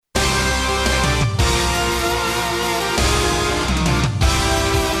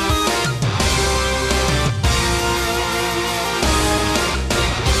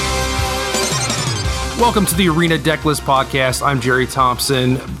Welcome to the Arena Decklist Podcast. I'm Jerry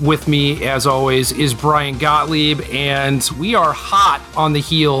Thompson. With me, as always, is Brian Gottlieb, and we are hot on the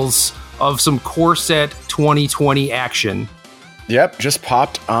heels of some Core Set 2020 action. Yep, just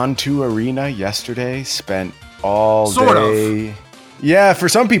popped onto Arena yesterday, spent all sort day. Of. Yeah, for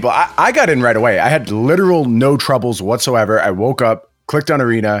some people, I got in right away. I had literal no troubles whatsoever. I woke up, clicked on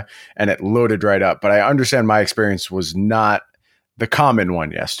Arena, and it loaded right up. But I understand my experience was not the common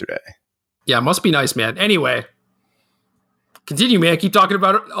one yesterday. Yeah, it must be nice, man. Anyway, continue, man. Keep talking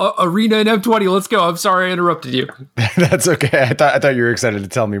about Arena and M20. Let's go. I'm sorry I interrupted you. That's okay. I thought you were excited to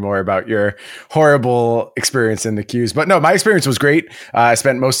tell me more about your horrible experience in the queues. But no, my experience was great. I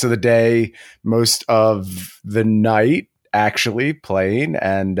spent most of the day, most of the night actually playing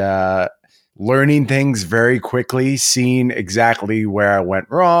and learning things very quickly, seeing exactly where I went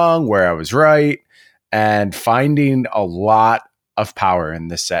wrong, where I was right, and finding a lot of power in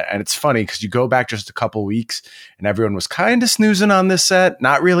this set. And it's funny because you go back just a couple weeks and everyone was kind of snoozing on this set,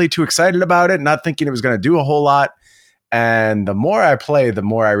 not really too excited about it, not thinking it was going to do a whole lot. And the more I play, the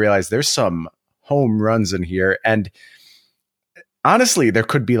more I realize there's some home runs in here. And honestly, there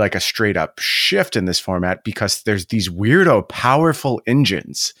could be like a straight up shift in this format because there's these weirdo powerful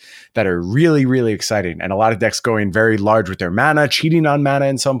engines that are really, really exciting. And a lot of decks going very large with their mana, cheating on mana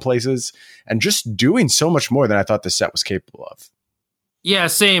in some places, and just doing so much more than I thought this set was capable of. Yeah,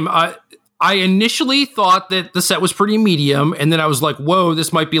 same. I initially thought that the set was pretty medium, and then I was like, whoa,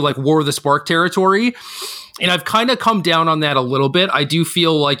 this might be like War of the Spark territory. And I've kind of come down on that a little bit. I do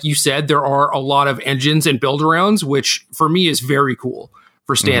feel like you said there are a lot of engines and build-arounds, which for me is very cool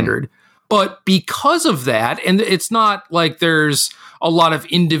for Standard. But because of that, and it's not like there's a lot of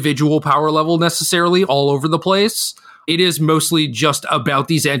individual power level necessarily all over the place. It is mostly just about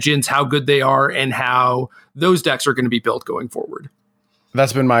these engines, how good they are, and how those decks are going to be built going forward.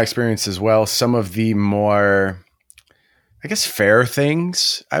 That's been my experience as well. Some of the more, I guess, fair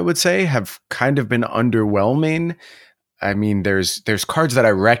things, I would say, have kind of been underwhelming. I mean, there's cards that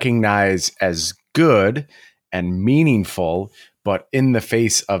I recognize as good and meaningful, but in the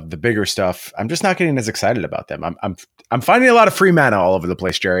face of the bigger stuff, I'm just not getting as excited about them. I'm finding a lot of free mana all over the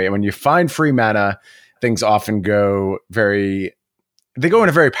place, Jerry. And when you find free mana, things often go they go in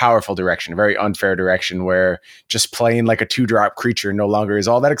a very powerful direction, a very unfair direction where just playing like a 2-drop creature no longer is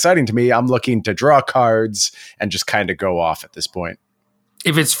all that exciting to me. I'm looking to draw cards and just kind of go off at this point.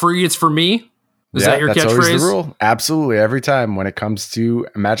 If it's free, it's for me. Is that your catchphrase? That's always the rule. Absolutely. Every time when it comes to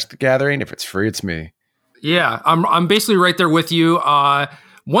Magic the Gathering, if it's free, it's me. Yeah, I'm basically right there with you.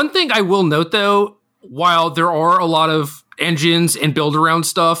 One thing I will note, though, while there are a lot of engines and build-around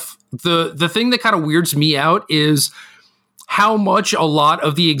stuff, the thing that kind of weirds me out is how much a lot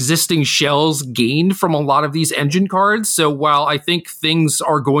of the existing shells gained from a lot of these engine cards. So while I think things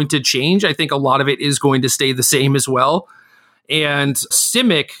are going to change, I think a lot of it is going to stay the same as well. And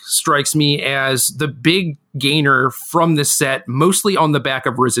Simic strikes me as the big gainer from this set, mostly on the back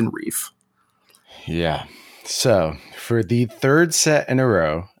of Risen Reef. Yeah. So for the third set in a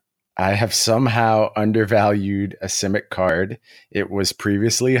row, I have somehow undervalued a Simic card. It was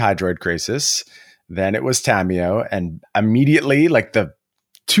previously Hydroid Krasis. Then it was Tamiyo, and immediately, like the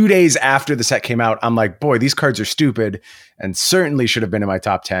 2 days after the set came out, I'm like, boy, these cards are stupid and certainly should have been in my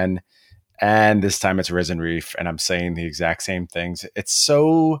top 10. And this time it's Risen Reef, and I'm saying the exact same things. It's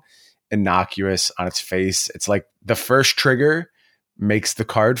so innocuous on its face. It's like the first trigger makes the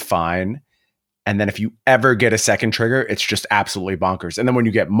card fine. And then if you ever get a second trigger, it's just absolutely bonkers. And then when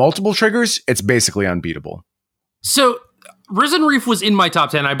you get multiple triggers, it's basically unbeatable. So Risen Reef was in my top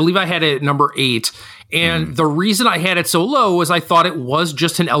 10. I believe I had it at number 8. And the reason I had it so low was I thought it was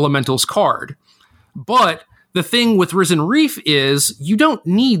just an Elementals card. But the thing with Risen Reef is you don't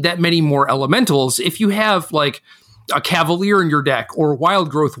need that many more Elementals. If you have like a Cavalier in your deck or Wild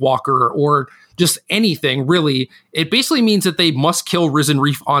Growth Walker or just anything, really, it basically means that they must kill Risen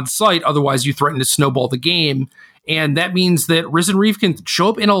Reef on sight. Otherwise, you threaten to snowball the game. And that means that Risen Reef can show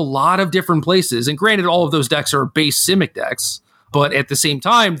up in a lot of different places. And granted, all of those decks are base Simic decks. But at the same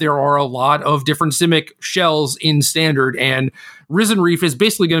time, there are a lot of different Simic shells in Standard. And Risen Reef is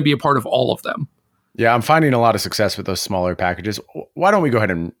basically going to be a part of all of them. Yeah, I'm finding a lot of success with those smaller packages. Why don't we go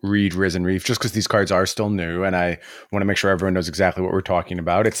ahead and read Risen Reef, just because these cards are still new, and I want to make sure everyone knows exactly what we're talking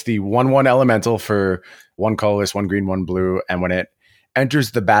about. It's the 1/1 elemental for 1 colorless, 1 green, 1 blue, and when it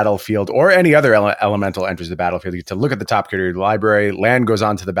enters the battlefield, or any other elemental enters the battlefield, you get to look at the top card of your library, land goes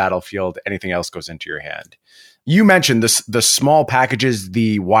onto the battlefield, anything else goes into your hand. You mentioned this, the small packages,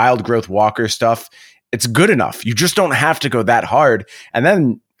 the Wild Growth Walker stuff. It's good enough. You just don't have to go that hard. And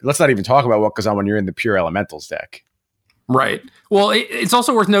then let's not even talk about what goes on when you're in the pure elementals deck. Right. Well, it's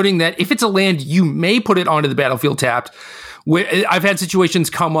also worth noting that if it's a land, you may put it onto the battlefield tapped. I've had situations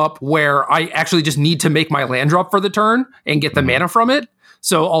come up where I actually just need to make my land drop for the turn and get the mana from it.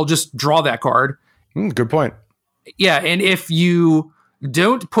 So I'll just draw that card. Good point. Yeah, and if you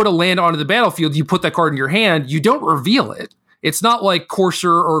don't put a land onto the battlefield, you put that card in your hand, you don't reveal it. It's not like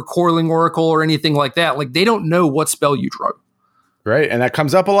Courser or Coiling Oracle or anything like that. Like, they don't know what spell you drew. Right, and that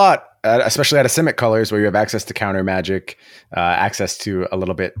comes up a lot, especially out of Simic colors where you have access to counter magic, access to a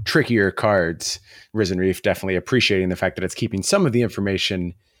little bit trickier cards. Risen Reef definitely appreciating the fact that it's keeping some of the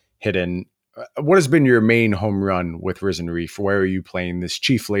information hidden. What has been your main home run with Risen Reef? Where are you playing this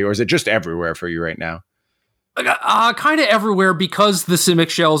chiefly, or is it just everywhere for you right now? Kind of everywhere, because the Simic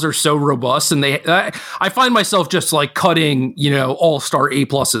shells are so robust, and I find myself just like cutting, all-star A+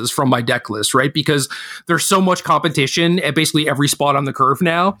 from my deck list, right? Because there's so much competition at basically every spot on the curve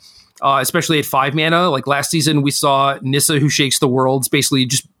now, especially at 5 mana. Like last season, we saw Nissa, Who Shakes the Worlds, basically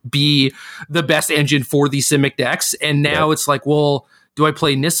just be the best engine for these Simic decks, and now It's like, well, do I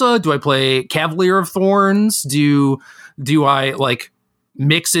play Nissa? Do I play Cavalier of Thorns? Do I like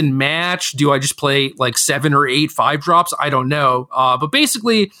mix and match? Do I just play like 7 or 8 5-drops? I don't know. But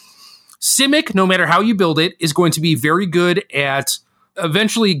basically, Simic, no matter how you build it, is going to be very good at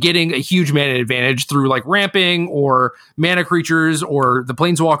eventually getting a huge mana advantage through like ramping or mana creatures or the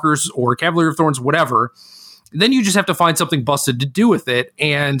Planeswalkers or Cavalier of Thorns, whatever. Then you just have to find something busted to do with it.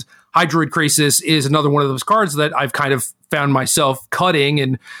 And Hydroid Krasis is another one of those cards that I've kind of found myself cutting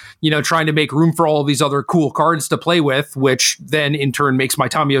and, trying to make room for all of these other cool cards to play with, which then in turn makes my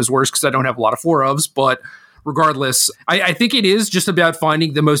Tamiyo's worse because I don't have a lot of 4-ofs. But regardless, I think it is just about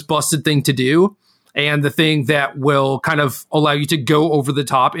finding the most busted thing to do and the thing that will kind of allow you to go over the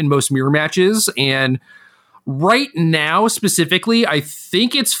top in most mirror matches. And right now, specifically, I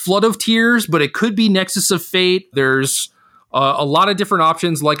think it's Flood of Tears, but it could be Nexus of Fate. There's a lot of different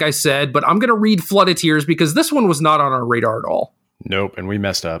options, like I said, but I'm going to read Flood of Tears because this one was not on our radar at all. Nope, and we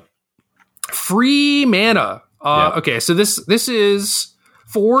messed up. Free mana. Okay, so this is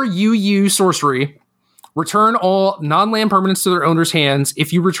 4 UU sorcery. Return all non-land permanents to their owner's hands.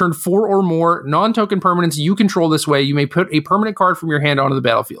 If you return 4 or more non-token permanents you control this way, you may put a permanent card from your hand onto the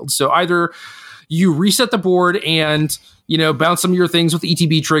battlefield. So either you reset the board and, bounce some of your things with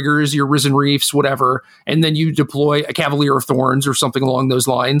ETB triggers, your Risen Reefs, whatever, and then you deploy a Cavalier of Thorns or something along those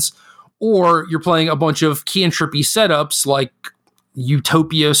lines. Or you're playing a bunch of cantrippy setups like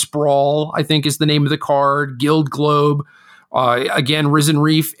Utopia Sprawl, I think is the name of the card, Guild Globe, again, Risen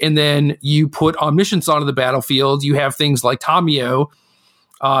Reef, and then you put Omniscience onto the battlefield. You have things like Tamiyo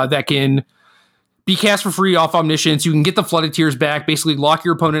that can be cast for free off Omniscience. You can get the Flooded Tears back, basically lock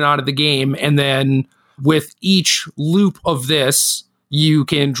your opponent out of the game, and then with each loop of this, you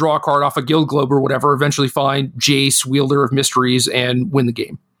can draw a card off a Guild Globe or whatever, eventually find Jace, Wielder of Mysteries, and win the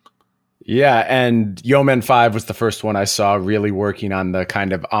game. Yeah, and Yeoman 5 was the first one I saw really working on the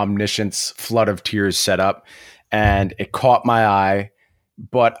kind of Omniscience Flood of Tears setup, and it caught my eye.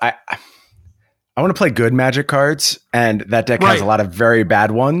 But I want to play good Magic cards, and that deck has a lot of very bad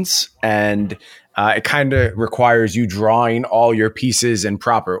ones, and it kind of requires you drawing all your pieces in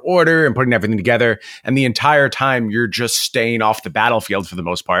proper order and putting everything together. And the entire time you're just staying off the battlefield for the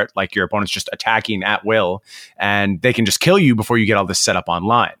most part, like your opponent's just attacking at will, and they can just kill you before you get all this set up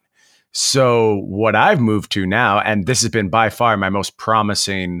online. So what I've moved to now, and this has been by far my most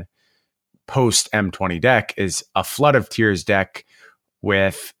promising post M20 deck, is a Flood of Tears deck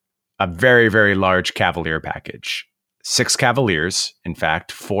with a very, very large Cavalier package. 6 Cavaliers, in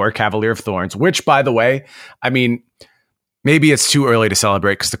fact, 4 Cavalier of Thorns, which, by the way, I mean, maybe it's too early to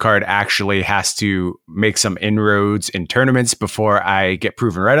celebrate because the card actually has to make some inroads in tournaments before I get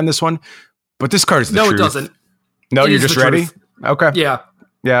proven right on this one. But this card is the truth. No, it doesn't. No, you're just ready? Okay. Yeah.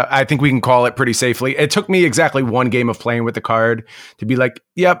 Yeah, I think we can call it pretty safely. It took me exactly 1 game of playing with the card to be like,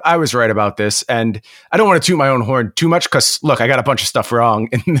 yep, I was right about this. And I don't want to toot my own horn too much because, look, I got a bunch of stuff wrong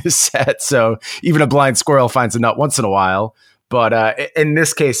in this set. So even a blind squirrel finds a nut once in a while. But in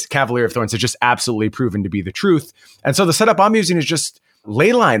this case, Cavalier of Thorns has just absolutely proven to be the truth. And so the setup I'm using is just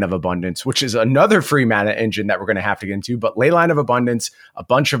Leyline of Abundance, which is another free mana engine that we're going to have to get into. But Leyline of Abundance, a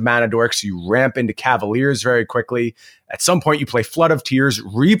bunch of mana dorks, you ramp into Cavaliers very quickly. At some point, you play Flood of Tears,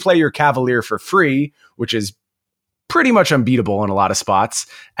 replay your Cavalier for free, which is pretty much unbeatable in a lot of spots.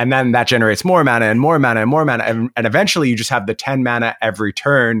 And then that generates more mana and more mana and more mana. And eventually, you just have the 10 mana every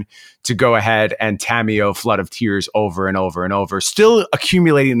turn to go ahead and Tamiyo Flood of Tears over and over and over, still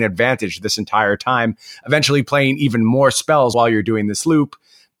accumulating an advantage this entire time, eventually playing even more spells while you're doing this loop.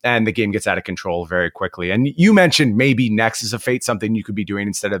 and the game gets out of control very quickly. And you mentioned maybe Nexus of Fate, something you could be doing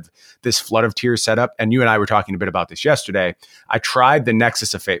instead of this Flood of Tears setup. And you and I were talking a bit about this yesterday. I tried the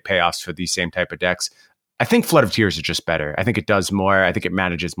Nexus of Fate payoffs for these same type of decks. I think Flood of Tears is just better. I think it does more. I think it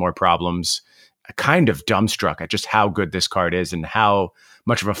manages more problems. I'm kind of dumbstruck at just how good this card is and how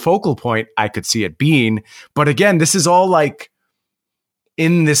much of a focal point I could see it being. But again, this is all like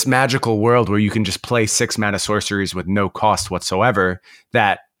in this magical world where you can just play 6 mana sorceries with no cost whatsoever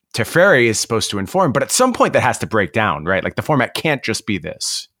that Teferi is supposed to inform. But at some point that has to break down, right? Like the format can't just be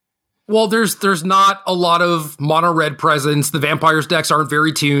this. Well, there's not a lot of mono red presence. The Vampires decks aren't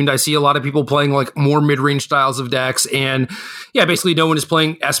very tuned. I see a lot of people playing like more mid-range styles of decks. And yeah, basically no one is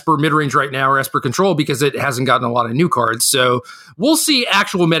playing Esper mid-range right now or Esper Control because it hasn't gotten a lot of new cards. So we'll see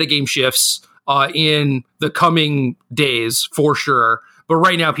actual metagame shifts in the coming days for sure. But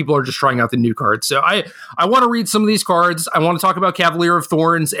right now, people are just trying out the new cards. So I want to read some of these cards. I want to talk about Cavalier of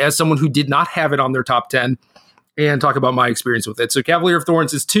Thorns as someone who did not have it on their top 10 and talk about my experience with it. So Cavalier of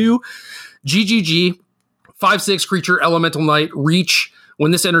Thorns is 2 GGG, 5/6 creature, Elemental Knight, reach.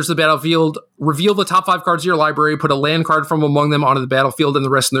 When this enters the battlefield, reveal the top 5 cards of your library, put a land card from among them onto the battlefield and the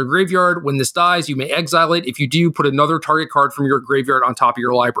rest in their graveyard. When this dies, you may exile it. If you do, put another target card from your graveyard on top of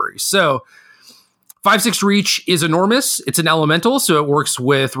your library. So 5/6 reach is enormous. It's an elemental, so it works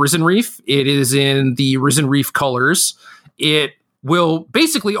with Risen Reef. It is in the Risen Reef colors. It will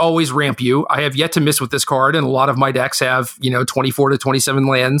basically always ramp you. I have yet to miss with this card, and a lot of my decks have, 24 to 27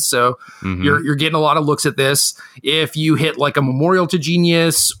 lands, so you're getting a lot of looks at this. If you hit like a Memorial to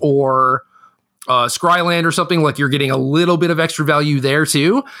Genius or Scryland or something, like you're getting a little bit of extra value there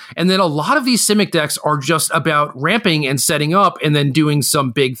too. And then a lot of these Simic decks are just about ramping and setting up and then doing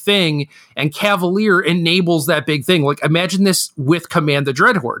some big thing. And Cavalier enables that big thing. Like imagine this with Command the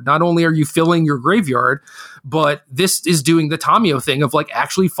Dreadhorde. Not only are you filling your graveyard, but this is doing the Tamiyo thing of like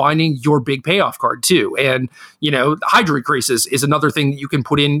actually finding your big payoff card too. And, Hydroid Crisis is another thing that you can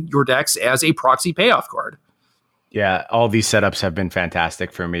put in your decks as a proxy payoff card. Yeah, all these setups have been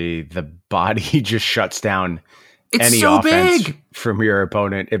fantastic for me. The body just shuts down any so offense big from your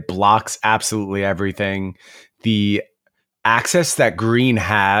opponent. It blocks absolutely everything. The access that green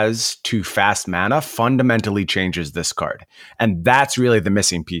has to fast mana fundamentally changes this card. And that's really the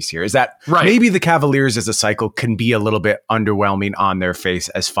missing piece here, is that maybe the Cavaliers as a cycle can be a little bit underwhelming on their face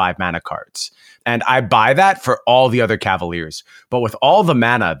as 5 mana cards. And I buy that for all the other Cavaliers. But with all the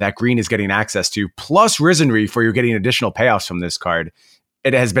mana that green is getting access to, plus Risen Reef, where you're getting additional payoffs from this card,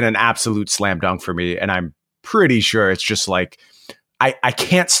 it has been an absolute slam dunk for me. And I'm pretty sure it's just like, I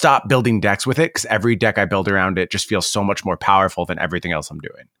can't stop building decks with it because every deck I build around it just feels so much more powerful than everything else I'm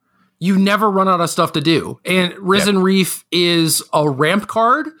doing. You never run out of stuff to do. And Risen Reef is a ramp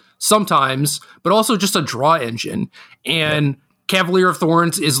card sometimes, but also just a draw engine. And Cavalier of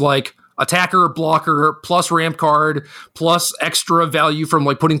Thorns is like attacker, blocker, plus ramp card, plus extra value from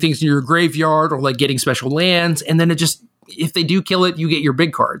like putting things in your graveyard or like getting special lands. And then it just, if they do kill it, you get your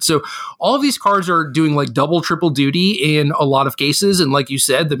big card. So all of these cards are doing like double, triple duty in a lot of cases. And like you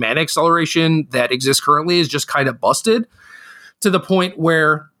said, the mana acceleration that exists currently is just kind of busted to the point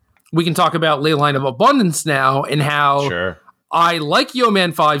where we can talk about Leyline of Abundance now and how I like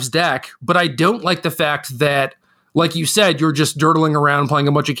Yeoman 5's deck, but I don't like the fact that, like you said, you're just dirtling around playing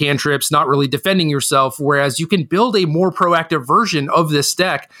a bunch of cantrips, not really defending yourself, whereas you can build a more proactive version of this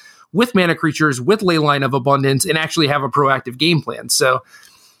deck with mana creatures, with Leyline of Abundance, and actually have a proactive game plan. So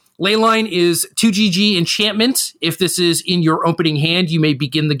Leyline is 2 GG enchantment. If this is in your opening hand, you may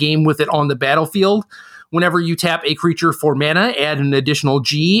begin the game with it on the battlefield. Whenever you tap a creature for mana, add an additional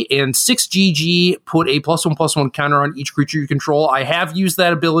G, and 6 GG, put a +1/+1 counter on each creature you control. I have used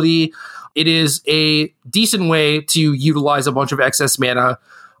that ability. It is a decent way to utilize a bunch of excess mana.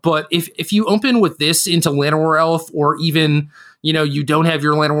 But if you open with this into Llanowar Elf, or even, you don't have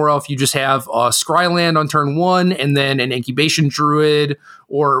your Llanowar Elf, you just have Scryland on turn 1, and then an Incubation Druid,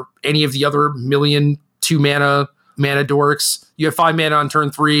 or any of the other million 2 mana dorks. You have 5 mana on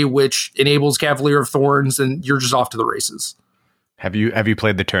turn 3, which enables Cavalier of Thorns, and you're just off to the races. Have you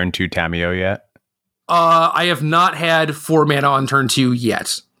played the turn 2 Tamiyo yet? I have not had 4 mana on turn 2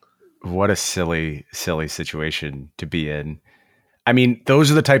 yet. What a silly situation to be in. I mean,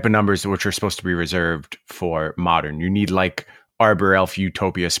 those are the type of numbers which are supposed to be reserved for Modern. You need like Arbor Elf,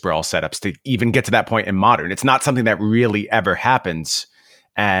 Utopia, Sprawl setups to even get to that point in Modern. It's not something that really ever happens.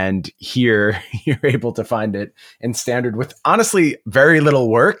 And here you're able to find it in Standard with honestly very little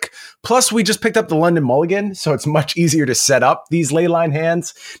work. Plus, we just picked up the London Mulligan, so it's much easier to set up these Leyline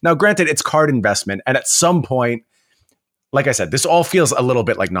hands. Now, granted, it's card investment. And at some point, like I said, this all feels a little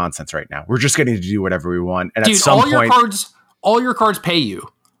bit like nonsense right now. We're just getting to do whatever we want. And at some point, all your cards pay you.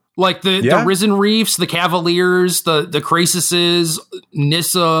 Like the Risen Reefs, the Cavaliers, the Crasises,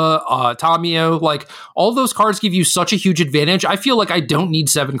 Nissa, Tamio, like all those cards give you such a huge advantage. I feel like I don't need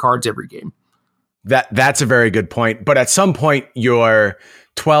 7 cards every game. That's a very good point. But at some point, your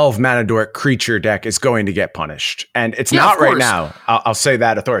 12 mana dork creature deck is going to get punished. And it's not right now. I'll say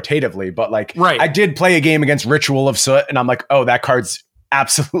that authoritatively. But like, I did play a game against Ritual of Soot, and I'm like, oh, that card's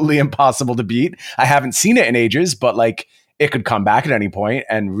absolutely impossible to beat. I haven't seen it in ages, but like, it could come back at any point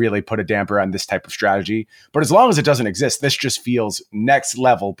and really put a damper on this type of strategy. But as long as it doesn't exist, this just feels next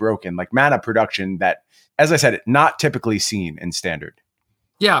level broken, like mana production that, as I said, not typically seen in Standard.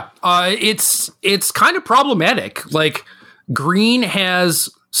 Yeah, it's kind of problematic. Like, green has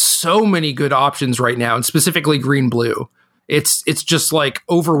so many good options right now, and specifically green-blue. It's just like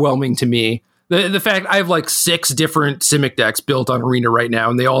overwhelming to me. The fact I have like 6 different Simic decks built on Arena right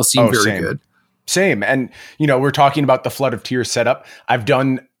now, and they all seem very good. Same. And, you know, we're talking about the Flood of Tears setup. I've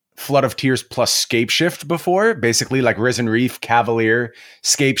done Flood of Tears plus Scape Shift before, basically like Risen Reef, Cavalier,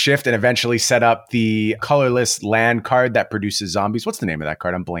 Scape Shift, and eventually set up the colorless land card that produces zombies. What's the name of that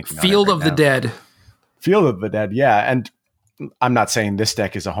card? I'm blanking on Field of the Dead. Field of the Dead, yeah. And I'm not saying this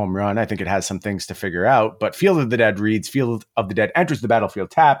deck is a home run. I think it has some things to figure out, but Field of the Dead reads, Field of the Dead enters the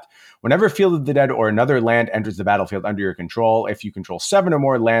battlefield tapped. Whenever Field of the Dead or another land enters the battlefield under your control, if you control 7 or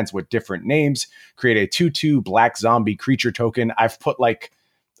more lands with different names, create a 2/2 black zombie creature token. I've put like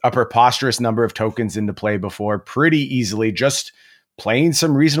a preposterous number of tokens into play before pretty easily, just playing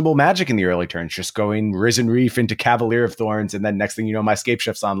some reasonable Magic in the early turns, just going Risen Reef into Cavalier of Thorns, and then next thing you know, my Scape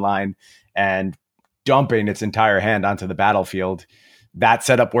Shift's online and dumping its entire hand onto the battlefield. That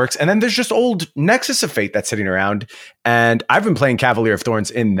setup works. And then there's just old Nexus of Fate that's sitting around. And I've been playing Cavalier of Thorns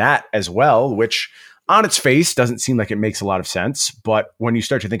in that as well, which on its face doesn't seem like it makes a lot of sense. But when you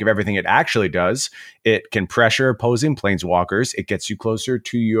start to think of everything it actually does, it can pressure opposing planeswalkers. It gets you closer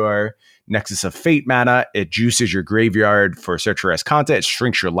to your Nexus of Fate mana. It juices your graveyard for Search for Escanta. It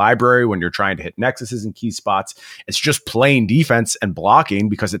shrinks your library when you're trying to hit Nexuses in key spots. It's just plain defense and blocking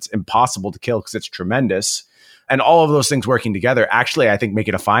because it's impossible to kill because it's tremendous. And all of those things working together, actually, I think make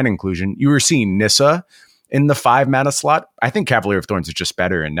it a fine inclusion. You were seeing Nissa in the 5 mana slot. I think Cavalier of Thorns is just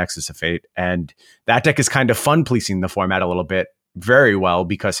better in Nexus of Fate. And that deck is kind of fun policing the format a little bit very well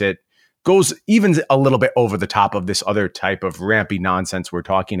because it goes even a little bit over the top of this other type of rampy nonsense we're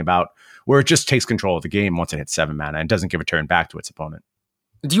talking about, where it just takes control of the game once it hits 7 mana and doesn't give a turn back to its opponent.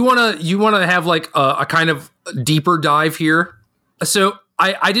 Do you want to have like a kind of deeper dive here? So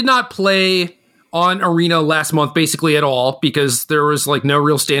I did not play on Arena last month basically at all because there was like no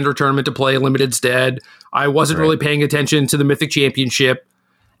real Standard tournament to play. Limited's dead. I wasn't really paying attention to the Mythic Championship,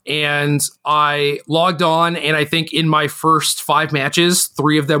 and I logged on, and I think in my first 5 matches,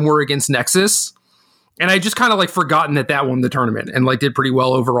 3 of them were against Nexus, and I just kind of like forgotten that won the tournament and like did pretty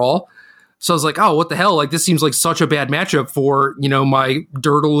well overall. So I was like, oh, what the hell? Like, this seems like such a bad matchup for, you know, my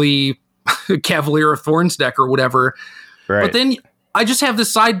dirtily Cavalier of Thorns deck or whatever. Right. But then I just have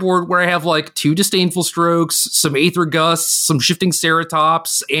this sideboard where I have like 2 Disdainful Strokes, some Aether Gusts, some Shifting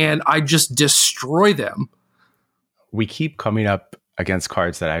Ceratops, and I just destroy them. We keep coming up against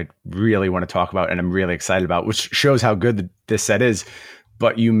cards that I really want to talk about and I'm really excited about, which shows how good this set is.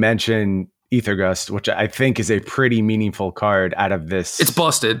 But you mentioned Aether Gust, which I think is a pretty meaningful card out of this. It's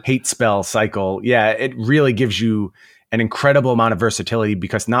busted. Hate spell cycle. Yeah, it really gives you an incredible amount of versatility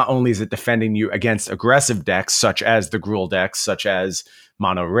because not only is it defending you against aggressive decks, such as the Gruul decks, such as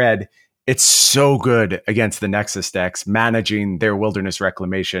Mono Red, it's so good against the Nexus decks, managing their Wilderness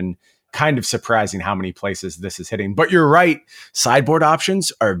Reclamation. Kind of surprising how many places this is hitting. But you're right, sideboard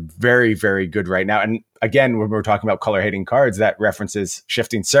options are very, very good right now. And again, when we're talking about color-hating cards, that references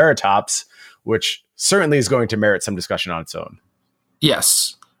Shifting Ceratops, which certainly is going to merit some discussion on its own.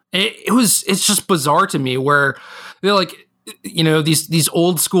 Yes. It's just bizarre to me where they're like, you know, these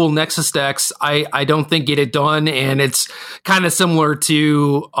old school Nexus decks, I don't think get it done. And it's kind of similar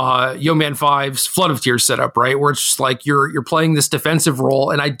to Yeoman 5's Flood of Tears setup, right? Where it's just like you're playing this defensive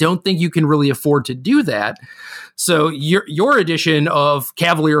role, and I don't think you can really afford to do that. So your addition of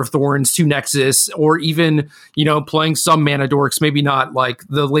Cavalier of Thorns to Nexus, or even, you know, playing some Mana Dorks, maybe not like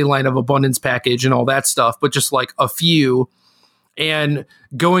the Leyline of Abundance package and all that stuff, but just like a few, and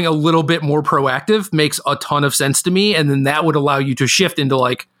going a little bit more proactive makes a ton of sense to me. And then that would allow you to shift into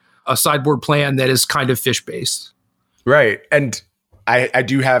like a sideboard plan that is kind of fish based. Right. And I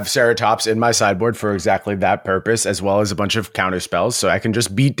do have Ceratops in my sideboard for exactly that purpose, as well as a bunch of counter spells. So I can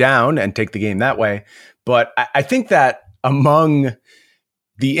just beat down and take the game that way. But I think that among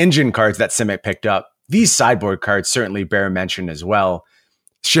the engine cards that Simic picked up, these sideboard cards certainly bear mention as well.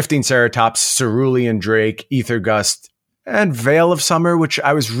 Shifting Ceratops, Cerulean Drake, Aether Gust, and Veil of Summer, which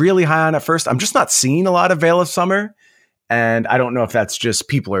I was really high on at first. I'm just not seeing a lot of Veil of Summer. And I don't know if that's just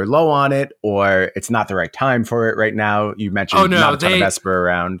people are low on it or it's not the right time for it right now. You mentioned not a ton of Esper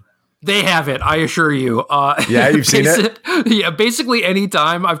around. They have it, I assure you. Yeah, you've seen it? Yeah, basically any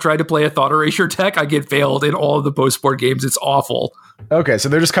time I've tried to play a Thought Erasure deck, I get failed in all of the post-board games. It's awful. Okay, so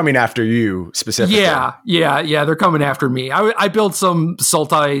they're just coming after you specifically. Yeah, they're coming after me. I built some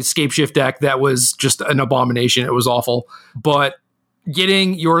Sultai Scapeshift deck that was just an abomination. It was awful. But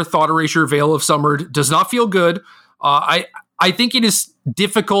getting your Thought Erasure Veil of Summer does not feel good. I think it is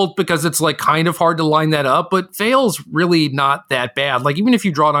difficult because it's like kind of hard to line that up, but Veil's really not that bad. Like even if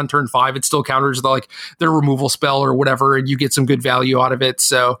you draw it on turn 5, it still counters their removal spell or whatever, and you get some good value out of it.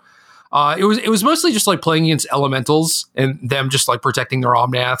 So it was mostly just like playing against elementals and them just like protecting their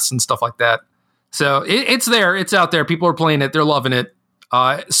Omnaths and stuff like that. So it's there, it's out there. People are playing it, they're loving it.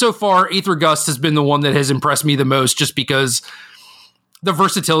 So far, Aether Gust has been the one that has impressed me the most, just because the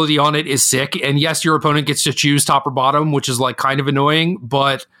versatility on it is sick. And yes, your opponent gets to choose top or bottom, which is like kind of annoying.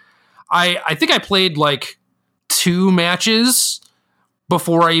 But I think I played like 2 matches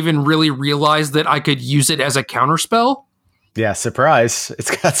before I even really realized that I could use it as a counterspell. Yeah, surprise.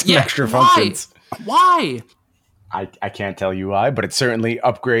 It's got some extra functions. Why? I can't tell you why, but it certainly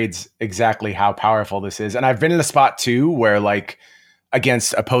upgrades exactly how powerful this is. And I've been in a spot too where like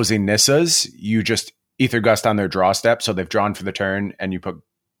against opposing Nissas, you just Aether Gust on their draw step, so they've drawn for the turn, and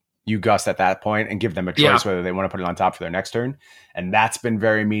you Gust at that point and give them a choice whether they want to put it on top for their next turn. And that's been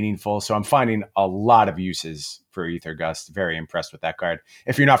very meaningful. So I'm finding a lot of uses for Aether Gust. Very impressed with that card.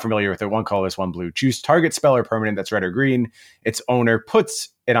 If you're not familiar with it, 1 colorless, 1 blue. Choose target spell or permanent that's red or green. Its owner puts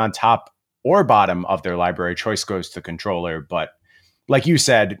it on top or bottom of their library. Choice goes to controller, but like you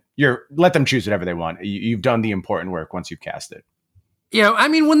said, let them choose whatever they want. You've done the important work once you've cast it. Yeah, I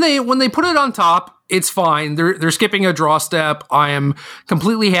mean, when they put it on top, it's fine. They're skipping a draw step. I am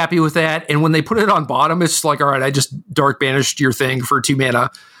completely happy with that. And when they put it on bottom, it's just like, all right, I just Dark Banished your thing for 2 mana.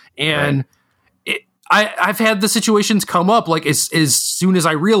 And I've had the situations come up like as soon as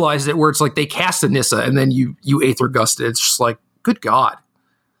I realized it, where it's like they cast a Nissa and then you Aether Gust it. It's just like, good God.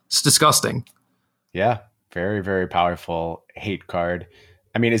 It's disgusting. Yeah, very, very powerful hate card.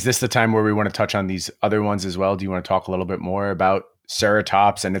 I mean, is this the time where we want to touch on these other ones as well? Do you want to talk a little bit more about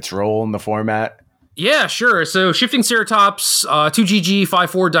Ceratops and its role in the format? Yeah, sure. So Shifting Ceratops, 2GG,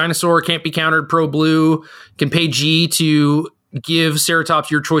 5/4 dinosaur, can't be countered, pro blue, can pay G to give Ceratops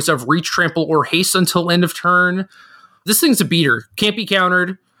your choice of reach, trample, or haste until end of turn. This thing's a beater, can't be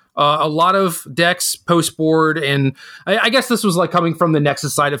countered. A lot of decks post board, and I guess this was like coming from the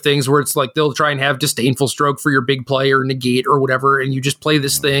Nexus side of things, where it's like they'll try and have Disdainful Stroke for your big play or negate or whatever, and you just play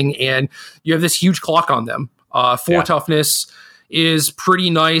this thing, and you have this huge clock on them. 4 toughness is pretty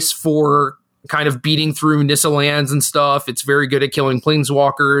nice for kind of beating through Nissa lands and stuff. It's very good at killing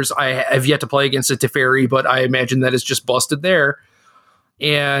planeswalkers. I have yet to play against a Teferi, but I imagine that is just busted there.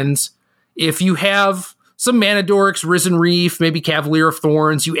 And if you have some Mana Dorks, Risen Reef, maybe Cavalier of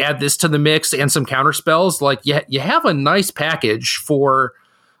Thorns, you add this to the mix and some counter spells, like you have a nice package for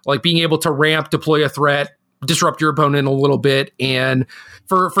like being able to ramp, deploy a threat, disrupt your opponent a little bit. And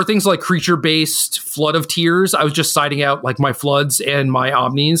for things like creature-based Flood of Tears, I was just siding out like my Floods and my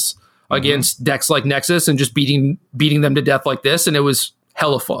Omnis against decks like Nexus and just beating them to death like this, and it was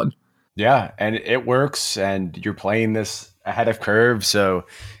hella fun. Yeah, and it works, and you're playing this ahead of curve, so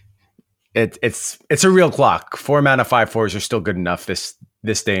it's a real clock. 4 mana 5/4s are still good enough this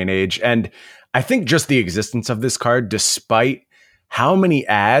day and age. And I think just the existence of this card, despite how many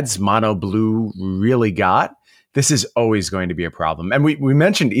ads Mono Blue really got, this is always going to be a problem. And we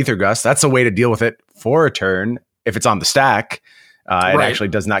mentioned Aether Gust. That's a way to deal with it for a turn if it's on the stack. It actually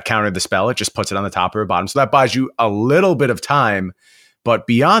does not counter the spell. It just puts it on the top or bottom. So that buys you a little bit of time. But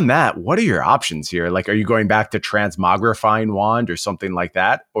beyond that, what are your options here? Like, are you going back to Transmogrifying Wand or something like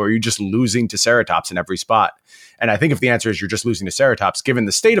that? Or are you just losing to Ceratops in every spot? And I think if the answer is you're just losing to Ceratops, given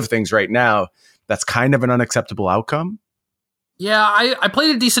the state of things right now, that's kind of an unacceptable outcome. Yeah, I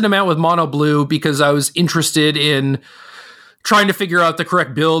played a decent amount with Mono Blue because I was interested in trying to figure out the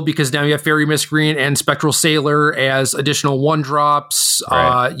correct build, because now you have Fairy Miscreant and Spectral Sailor as additional 1-drops.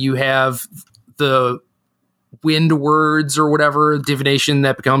 Right. You have the Wind Words or whatever, divination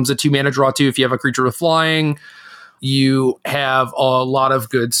that becomes a 2-mana draw 2 if you have a creature with flying. You have a lot of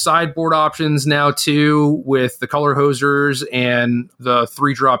good sideboard options now too, with the Color Hosers and the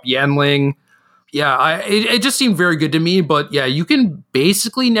 3-drop Yanling. Yeah, it just seemed very good to me. But yeah, you can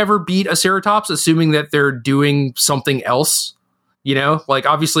basically never beat a Ceratops, assuming that they're doing something else. You know, like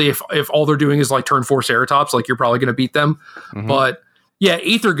obviously if all they're doing is like turn 4 Ceratops, like you're probably going to beat them. Mm-hmm. But Yeah,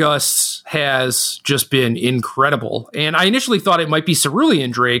 Aether Gusts has just been incredible. And I initially thought it might be Cerulean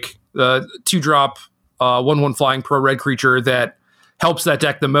Drake, the 2-drop 1/1 flying pro red creature that helps that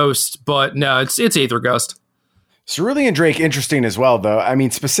deck the most, but no, it's Aether Gust. Cerulean Drake, interesting as well, though. I mean,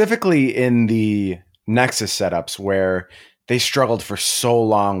 specifically in the Nexus setups where they struggled for so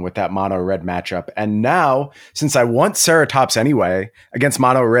long with that mono red matchup. And now, since I want Ceratops anyway, against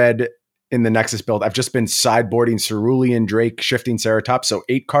mono red in the Nexus build, I've just been sideboarding Cerulean Drake, shifting Ceratops. So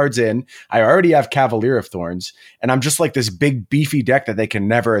 8 cards in. I already have Cavalier of Thorns, and I'm just like this big beefy deck that they can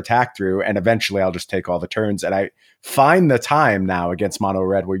never attack through. And eventually I'll just take all the turns. And I find the time now against mono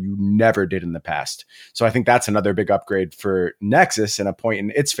red where you never did in the past. So I think that's another big upgrade for Nexus and a point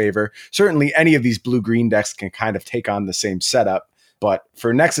in its favor. Certainly any of these blue-green decks can kind of take on the same setup. But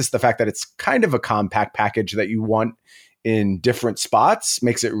for Nexus, the fact that it's kind of a compact package that you want in different spots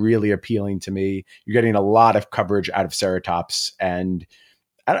makes it really appealing to me. You're getting a lot of coverage out of Ceratops, and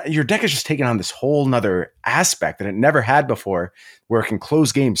your deck is just taking on this whole nother aspect that it never had before, where it can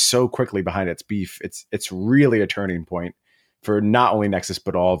close games so quickly behind its beef. It's really a turning point for not only Nexus,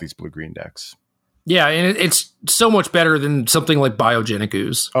 but all these blue-green decks. Yeah, and it's so much better than something like Biogenic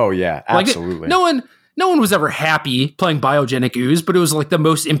Ooze. Oh yeah, absolutely. Like, no one was ever happy playing Biogenic Ooze, but it was like the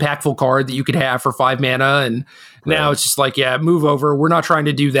most impactful card that you could have for 5 mana. And now it's just like, yeah, move over. We're not trying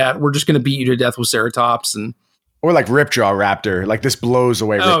to do that. We're just going to beat you to death with Ceratops. Or like Ripjaw Raptor. Like this blows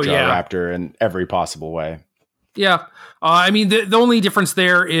away Ripjaw Raptor in every possible way. Yeah. I mean, the only difference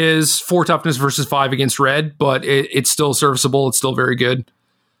there is 4 toughness versus 5 against red, but it's still serviceable. It's still very good.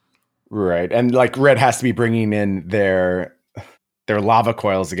 Right. And like red has to be bringing in their lava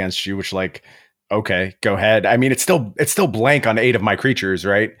coils against you, which like, okay, go ahead. I mean, it's still blank on 8 of my creatures,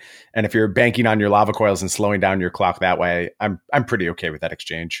 right? And if you're banking on your lava coils and slowing down your clock that way, I'm pretty okay with that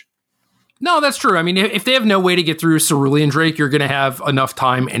exchange. No, that's true. I mean, if they have no way to get through Cerulean Drake, you're going to have enough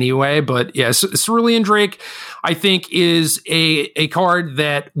time anyway. But yeah, Cerulean Drake, I think, is a card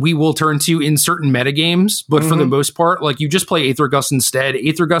that we will turn to in certain metagames. But for the most part, like you just play Aether Gust instead.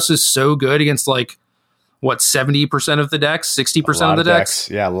 Aether Gust is so good against like, what, 70% of the decks, 60% of the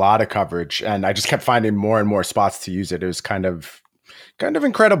decks? Yeah, a lot of coverage. And I just kept finding more and more spots to use it. It was kind of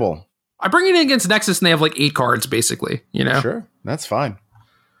incredible. I bring it in against Nexus and they have like 8 cards, basically, you know? Sure, that's fine.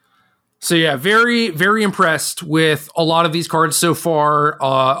 So yeah, very, very impressed with a lot of these cards so far.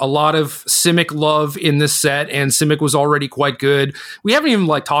 A lot of Simic love in this set, and Simic was already quite good. We haven't even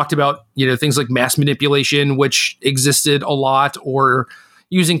like talked about, things like mass manipulation, which existed a lot, or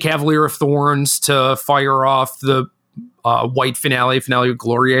using Cavalier of Thorns to fire off the white finale of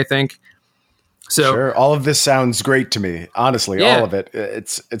Glory, I think. So sure, all of this sounds great to me. Honestly, all of it.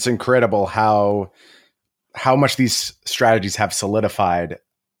 It's incredible how much these strategies have solidified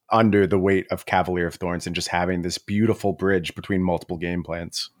under the weight of Cavalier of Thorns and just having this beautiful bridge between multiple game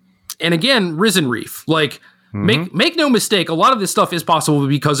plans. And again, Risen Reef, like make no mistake, a lot of this stuff is possible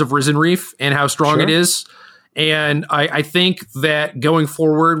because of Risen Reef and how strong it is. And I think that going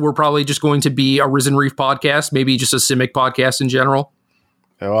forward, we're probably just going to be a Risen Reef podcast, maybe just a Simic podcast in general.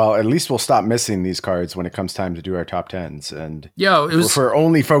 Well, at least we'll stop missing these cards when it comes time to do our top 10s. And if we're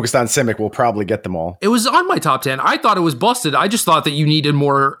only focused on Simic, we'll probably get them all. It was on my top 10. I thought it was busted. I just thought that you needed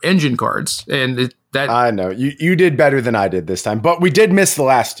more engine cards. And I know. You did better than I did this time. But we did miss the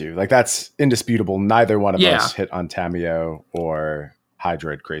last 2. Like, that's indisputable. Neither one of us hit on Tamiyo or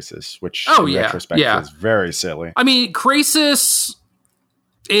Hydroid Krasis, which in retrospect is very silly. I mean, Krasis,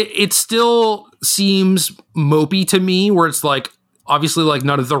 it still seems mopey to me, where it's like, obviously, like,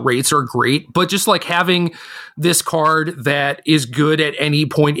 none of the rates are great, but just like having this card that is good at any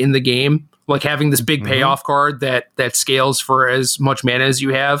point in the game, like having this big payoff card that scales for as much mana as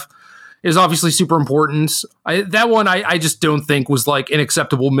you have, is obviously super important. That one I just don't think was like an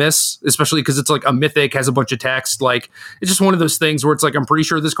acceptable miss, especially because it's like a mythic, has a bunch of text. Like, it's just one of those things where it's like, I'm pretty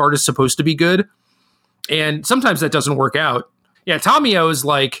sure this card is supposed to be good, and sometimes that doesn't work out. Yeah, Tamiyo is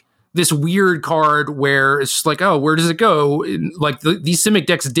like this weird card where it's just like, oh, where does it go? And like these Simic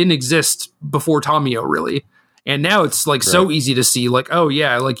decks didn't exist before Tamiyo, really. And now it's like so easy to see, like, oh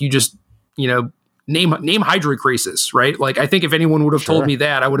yeah, like you just, name Hydroid Krasis, right? Like, I think if anyone would have told me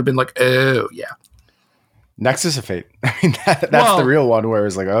that, I would have been like, oh yeah. Nexus of Fate. I mean, that's the real one where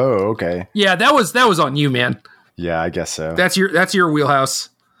it's like, oh, okay. Yeah, that was on you, man. Yeah, I guess so. That's your wheelhouse.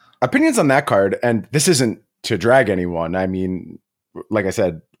 Opinions on that card, and this isn't to drag anyone. I mean, like I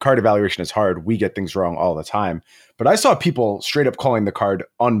said, card evaluation is hard. We get things wrong all the time. But I saw people straight up calling the card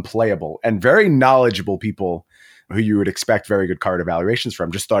unplayable, and very knowledgeable people who you would expect very good card evaluations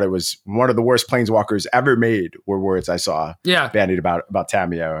from just thought it was one of the worst planeswalkers ever made, were words I saw bandied about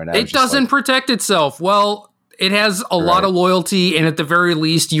Tamiyo. And it doesn't protect itself. Well, It has a lot of loyalty, and at the very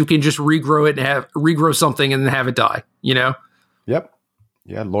least, you can just regrow it and regrow something and then have it die, you know? Yep.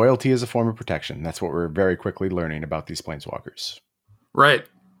 Yeah, loyalty is a form of protection. That's what we're very quickly learning about these planeswalkers. Right.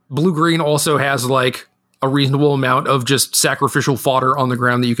 Blue-green also has like a reasonable amount of just sacrificial fodder on the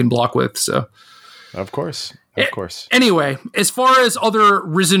ground that you can block with, so... Of course. Anyway, as far as other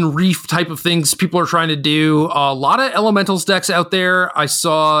Risen Reef type of things people are trying to do, a lot of elementals decks out there. I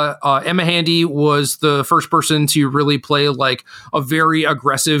saw Emma Handy was the first person to really play like a very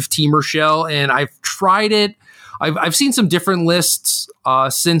aggressive Temur shell, and I've tried it. I've seen some different lists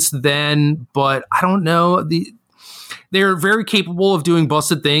since then, but I don't know. They're very capable of doing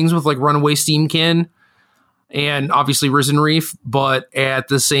busted things with like Runaway Steamkin and obviously Risen Reef, but at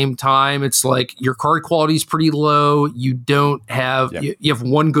the same time, it's like your card quality is pretty low. You don't have, you have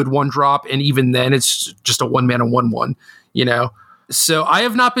one good 1-drop, and even then it's just a 1-mana 1/1, you know? So I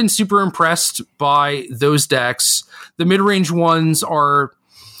have not been super impressed by those decks. The mid-range ones are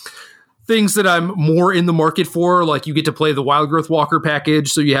things that I'm more in the market for. Like you get to play the Wild Growth Walker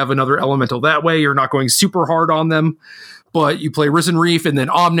package, so you have another elemental that way. You're not going super hard on them. But you play Risen Reef and then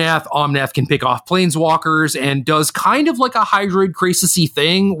Omnath. Omnath can pick off planeswalkers and does kind of like a Hydroid Krasis-y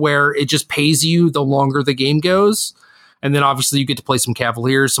thing where it just pays you the longer the game goes. And then obviously you get to play some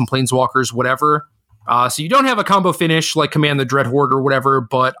Cavaliers, some planeswalkers, whatever. So you don't have a combo finish like Command the Dreadhorde or whatever,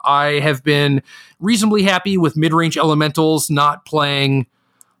 but I have been reasonably happy with mid-range elementals not playing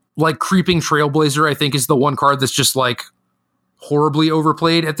like Creeping Trailblazer. I think is the one card that's just like horribly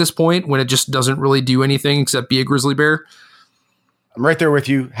overplayed at this point when it just doesn't really do anything except be a grizzly bear. I'm right there with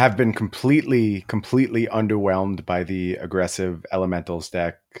you. Have been completely underwhelmed by the aggressive elementals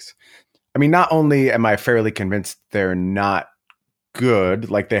decks. I mean, not only am I fairly convinced they're not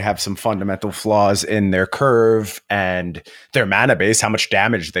good, like they have some fundamental flaws in their curve and their mana base, how much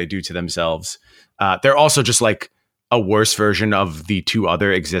damage they do to themselves. They're also just like a worse version of the two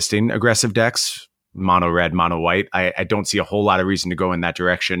other existing aggressive decks, mono red, mono white. I don't see a whole lot of reason to go in that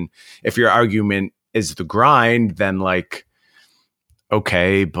direction. If your argument is the grind, then like,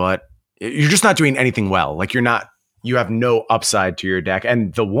 okay, but you're just not doing anything well. Like you have no upside to your deck.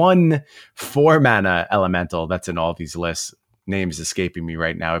 And the 1 4-mana elemental that's in all these lists, name is escaping me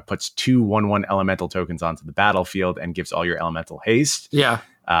right now. It puts 2 1/1 elemental tokens onto the battlefield and gives all your elemental haste. Yeah.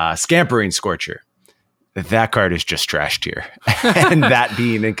 Scampering Scorcher. That card is just trashed here. And that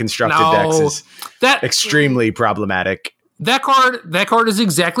being in constructed decks is extremely problematic. That card is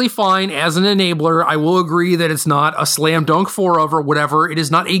exactly fine as an enabler. I will agree that it's not a slam dunk 4-of or whatever. It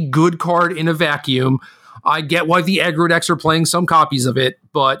is not a good card in a vacuum. I get why the aggro decks are playing some copies of it,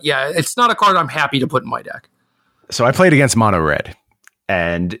 but yeah, it's not a card I'm happy to put in my deck. So I played against mono red,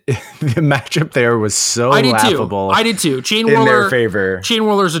 and the matchup there was so laughable. I did too. Chain in Whirler, their favor. Chain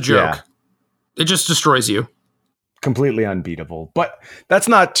Whirler's a joke. Yeah. It just destroys you. Completely unbeatable. But that's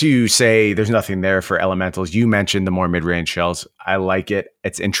not to say there's nothing there for elementals. You mentioned the more mid-range shells. I like it.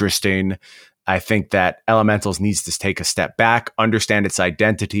 It's interesting. I think that elementals needs to take a step back, understand its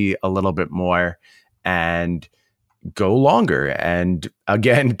identity a little bit more, and go longer. And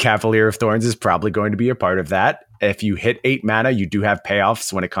again, Cavalier of Thorns is probably going to be a part of that. If you hit 8 mana, you do have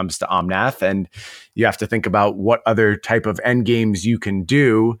payoffs when it comes to Omnath, and you have to think about what other type of end games you can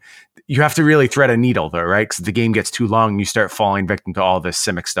do. You have to really thread a needle though, right? Because the game gets too long and you start falling victim to all this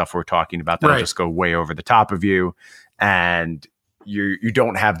Simic stuff we're talking about that'll just go way over the top of you. And you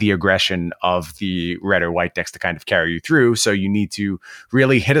don't have the aggression of the red or white decks to kind of carry you through. So you need to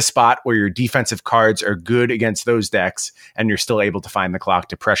really hit a spot where your defensive cards are good against those decks and you're still able to find the clock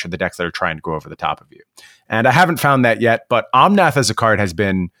to pressure the decks that are trying to go over the top of you. And I haven't found that yet, but Omnath as a card has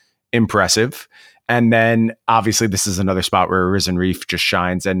been impressive. And then obviously this is another spot where Risen Reef just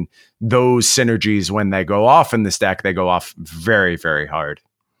shines, and those synergies, when they go off in this deck, they go off very, very hard.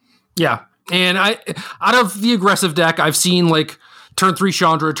 Yeah. And out of the aggressive deck, I've seen like turn 3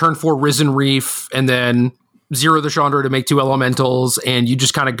 Chandra, turn 4 Risen Reef, and then 0 the Chandra to make 2 elementals, and you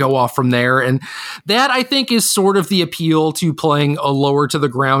just kind of go off from there. And that, I think, is sort of the appeal to playing a lower to the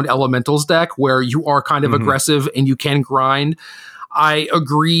ground elementals deck where you are kind of aggressive and you can grind. I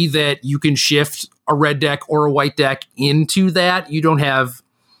agree that you can shift a red deck or a white deck into that. You don't have,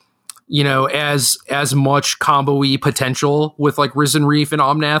 you know, as much combo-y potential with like Risen Reef and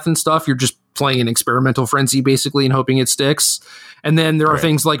Omnath and stuff. You're just playing an experimental frenzy basically and hoping it sticks. And then there are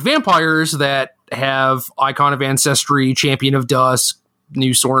things like vampires that have Icon of Ancestry, Champion of Dusk,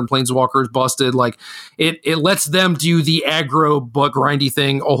 New Sorin Planeswalkers busted. Like it lets them do the aggro but grindy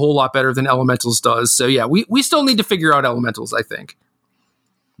thing a whole lot better than elementals does. So yeah, we still need to figure out elementals, I think.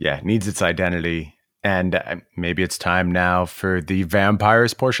 Yeah, it needs its identity. And maybe it's time now for the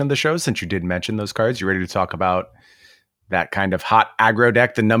vampires portion of the show, since you did mention those cards. You ready to talk about that kind of hot aggro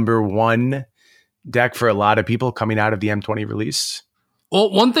deck, the number one deck for a lot of people coming out of the M20 release?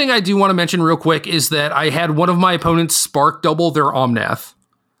 Well, one thing I do want to mention real quick is that I had one of my opponents spark double their Omnath.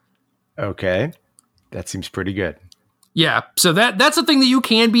 Okay. That seems pretty good. Yeah, so that's a thing that you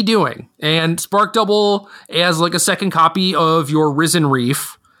can be doing. And Spark Double as like a second copy of your Risen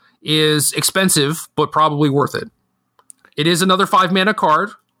Reef is expensive, but probably worth it. It is another 5 mana card.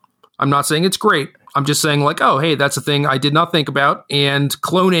 I'm not saying it's great. I'm just saying like, oh, hey, that's a thing I did not think about. And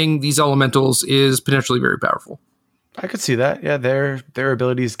cloning these elementals is potentially very powerful. I could see that. Yeah, their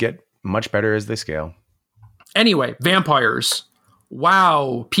abilities get much better as they scale. Anyway, vampires.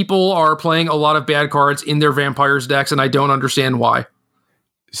 Wow, people are playing a lot of bad cards in their vampires decks, and I don't understand why.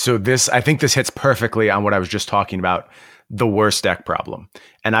 So I think this hits perfectly on what I was just talking about, the worst deck problem.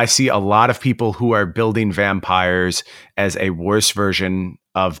 And I see a lot of people who are building vampires as a worse version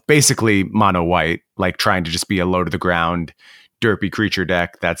of basically mono white, like trying to just be a low to the ground, derpy creature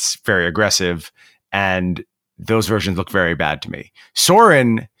deck that's very aggressive. And those versions look very bad to me.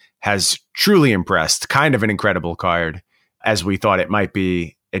 Sorin has truly impressed, kind of an incredible card, as we thought it might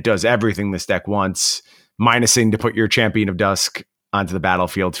be. It does everything this deck wants. Minusing to put your Champion of Dusk onto the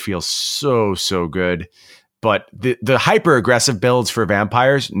battlefield feels so good. But the hyper-aggressive builds for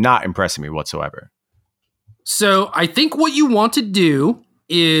vampires, not impressing me whatsoever. So I think what you want to do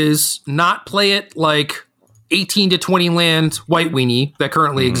is not play it like 18 to 20 land White Weenie that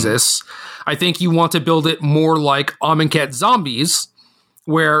currently exists. I think you want to build it more like Amonkhet Zombies,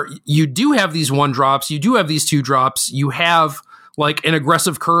 where you do have these 1-drops, you do have these 2-drops, you have like an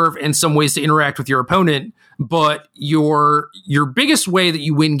aggressive curve and some ways to interact with your opponent, but your biggest way that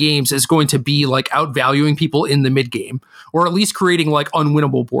you win games is going to be like outvaluing people in the mid game, or at least creating like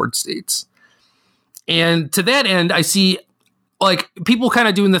unwinnable board states. And to that end, I see like people kind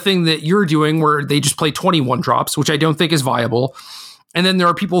of doing the thing that you're doing where they just play 21 drops, which I don't think is viable. And then there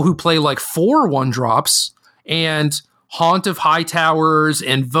are people who play like 4 1-drops and Haunt of Hightowers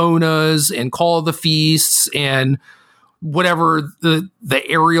and Vonas and Call of the Feasts and whatever the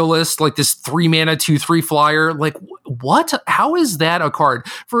Aerialist, like this 3 mana 2/3 flyer. Like what? How is that a card?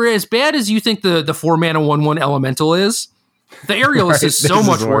 For as bad as you think the 4 mana 1/1 elemental is, the Aerialist right, is so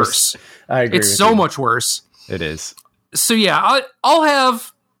much worse. I agree. It's so much worse. It is. So yeah, I'll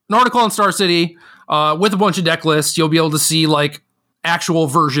have an article on Star City with a bunch of deck lists. You'll be able to see like actual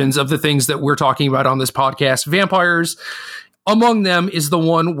versions of the things that we're talking about on this podcast. Vampires, among them, is the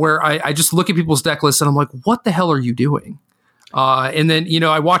one where I just look at people's deck lists and I'm like, what the hell are you doing? And then,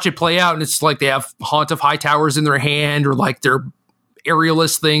 I watch it play out and it's like they have Haunt of Hightowers in their hand, or like their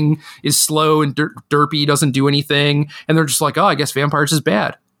Aerialist thing is slow and derpy, doesn't do anything. And they're just like, oh, I guess Vampires is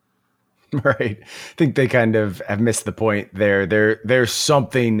bad. Right. I think they kind of have missed the point there. There's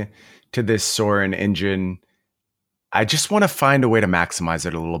something to this Sorin engine. I just want to find a way to maximize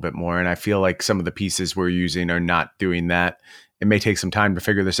it a little bit more. And I feel like some of the pieces we're using are not doing that. It may take some time to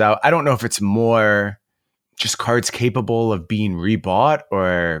figure this out. I don't know if it's more just cards capable of being rebought,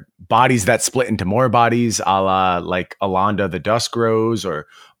 or bodies that split into more bodies, a la like Alonda the Dusk Rose, or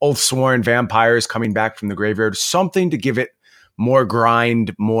Oathsworn Vampires coming back from the graveyard. Something to give it more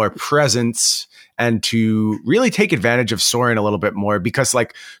grind, more presence, and to really take advantage of Sorin a little bit more. Because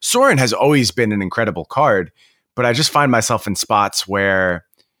like Sorin has always been an incredible card, but I just find myself in spots where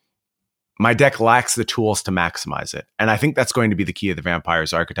my deck lacks the tools to maximize it. And I think that's going to be the key of the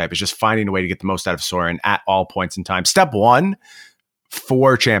Vampires archetype, is just finding a way to get the most out of Sorin at all points in time. Step 1,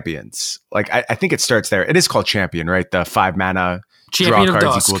 4 champions. Like I think it starts there. It is called Champion, right? The 5 mana Champion draw of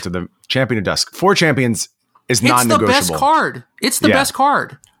cards Dusk. equal to the Champion of Dusk. 4 champions is non-negotiable. It's the best card. It's the best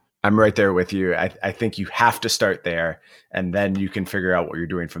card. I'm right there with you. I think you have to start there, and then you can figure out what you're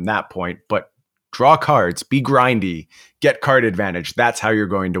doing from that point. But draw cards, be grindy, get card advantage. That's how you're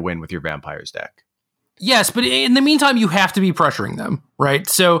going to win with your Vampires deck. Yes, but in the meantime, you have to be pressuring them, right?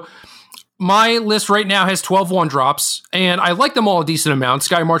 So my list right now has 12 1-drops, and I like them all a decent amount.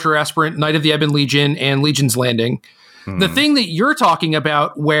 Sky Marcher Aspirant, Knight of the Ebon Legion, and Legion's Landing. The thing that you're talking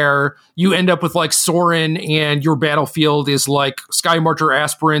about, where you end up with like Sorin and your battlefield is like Sky Marcher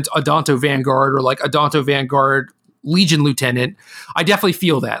Aspirant, Adanto Vanguard, or like Adanto Vanguard, Legion Lieutenant, I definitely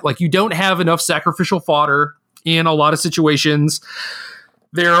feel that. Like you don't have enough sacrificial fodder in a lot of situations.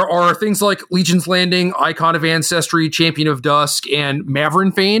 There are things like Legion's Landing, Icon of Ancestry, Champion of Dusk, and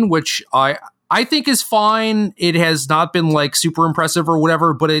Maverin Fane, which I think is fine. It has not been like super impressive or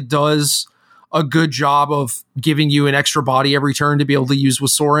whatever, but it does a good job of giving you an extra body every turn to be able to use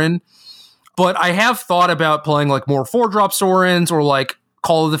with Sorin. But I have thought about playing like more 4-drop Sorins, or like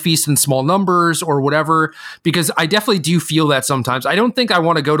Call of the Feast in small numbers or whatever, because I definitely do feel that sometimes. I don't think I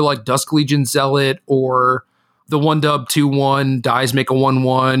want to go to like Dusk Legion Zealot or the 1-dub 2-1 dies make a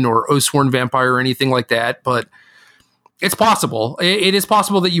 1-1 or Oathsworn Vampire or anything like that, but it's possible. It is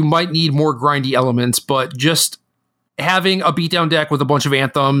possible that you might need more grindy elements, but just having a beatdown deck with a bunch of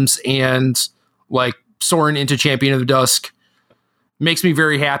anthems and like Sorin into Champion of the Dusk makes me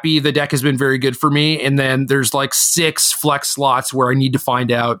very happy. The deck has been very good for me. And then there's like 6 flex slots where I need to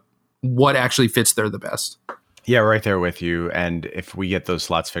find out what actually fits there the best. Yeah, right there with you. And if we get those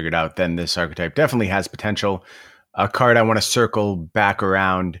slots figured out, then this archetype definitely has potential. A card I want to circle back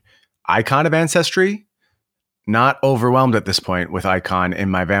around, Icon of Ancestry. Not overwhelmed at this point with Icon in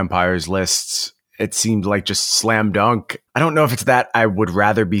my Vampires lists. It seemed like just slam dunk. I don't know if it's that I would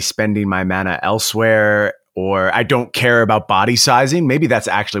rather be spending my mana elsewhere, or I don't care about body sizing. Maybe that's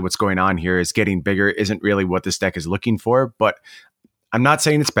actually what's going on here, is getting bigger isn't really what this deck is looking for. But I'm not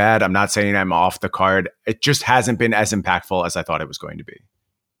saying it's bad. I'm not saying I'm off the card. It just hasn't been as impactful as I thought it was going to be.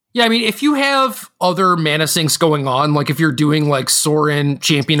 Yeah, I mean, if you have other mana sinks going on, like if you're doing like Sorin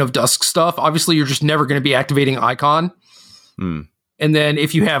Champion of Dusk stuff, obviously you're just never going to be activating Icon. And then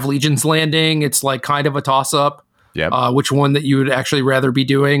if you have Legion's Landing, it's like kind of a toss-up. Yep. Which one that you would actually rather be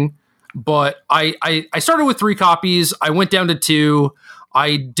doing. But I started with 3 copies. I went down to 2.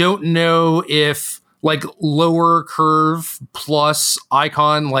 I don't know if like lower curve plus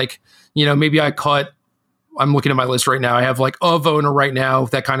Icon, like, you know, maybe I'm looking at my list right now. I have like a Vona right now.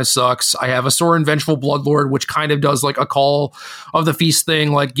 That kind of sucks. I have a Sorin Vengeful Bloodlord, which kind of does like a Call of the Feast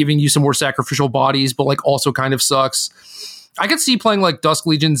thing, like giving you some more sacrificial bodies, but like also kind of sucks. I could see playing like Dusk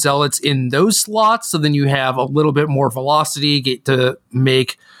Legion Zealots in those slots. So then you have a little bit more velocity, get to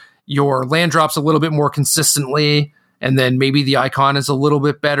make your land drops a little bit more consistently. And then maybe the Icon is a little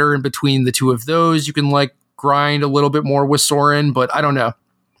bit better in between the two of those. You can like grind a little bit more with Sorin, but I don't know.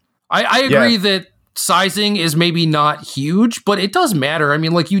 I agree that sizing is maybe not huge, but it does matter. I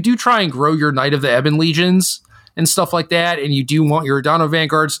mean, like you do try and grow your Knight of the Ebon Legions and stuff like that. And you do want your Adano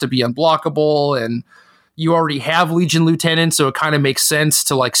Vanguards to be unblockable, and you already have Legion Lieutenant, so it kind of makes sense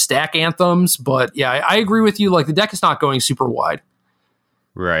to like stack anthems. But yeah, I agree with you. Like the deck is not going super wide.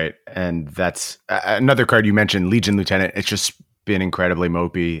 Right. And that's another card you mentioned, Legion Lieutenant. It's just been incredibly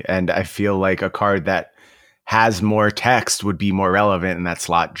mopey. And I feel like a card that has more text would be more relevant in that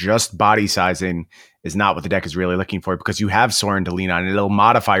slot. Just body sizing is not what the deck is really looking for, because you have Sorin to lean on. It'll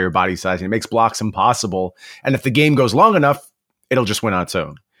modify your body sizing. It makes blocks impossible. And if the game goes long enough, it'll just win on its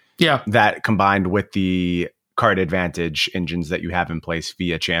own. Yeah. That combined with the card advantage engines that you have in place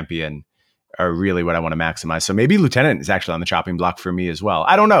via Champion are really what I want to maximize. So maybe Lieutenant is actually on the chopping block for me as well.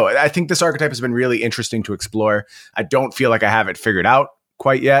 I don't know. I think this archetype has been really interesting to explore. I don't feel like I have it figured out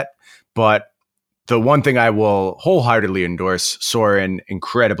quite yet, but the one thing I will wholeheartedly endorse, Sorin,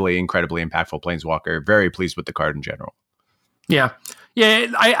 incredibly impactful Planeswalker. Very pleased with the card in general. Yeah. Yeah,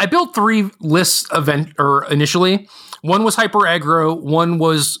 I built 3 lists initially. One was hyper aggro, one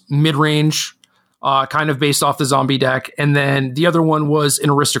was mid-range, kind of based off the zombie deck, and then the other one was an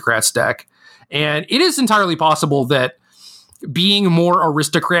aristocrats deck. And it is entirely possible that being more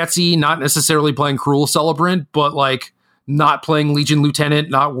aristocratsy, not necessarily playing Cruel Celebrant, but like not playing Legion Lieutenant,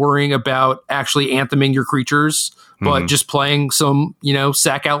 not worrying about actually antheming your creatures, but just playing some, you know,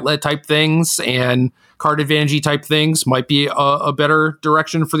 sack outlet type things and card advantage type things might be a better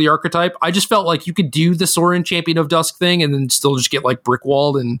direction for the archetype. I just felt like you could do the Sorin Champion of Dusk thing and then still just get like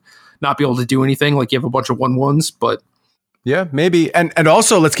brickwalled and not be able to do anything. Like you have a bunch of 1/1s, but yeah, maybe. And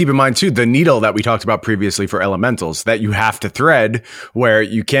also let's keep in mind too, the needle that we talked about previously for elementals that you have to thread, where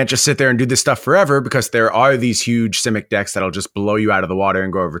you can't just sit there and do this stuff forever, because there are these huge Simic decks that'll just blow you out of the water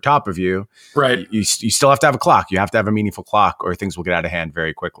and go over top of you. Right. You still have to have a clock. You have to have a meaningful clock, or things will get out of hand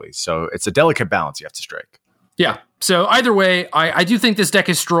very quickly. So it's a delicate balance you have to strike. Yeah. So either way, I do think this deck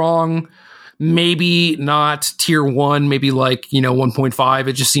is strong. Maybe not tier 1, maybe like, you know, 1.5.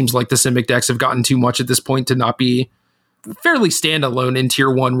 It just seems like the Simic decks have gotten too much at this point to not be fairly standalone in tier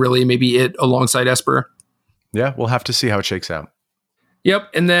 1, really. Maybe it alongside Esper. Yeah, we'll have to see how it shakes out. Yep.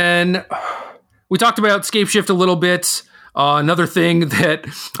 And then we talked about Scapeshift a little bit. Another thing that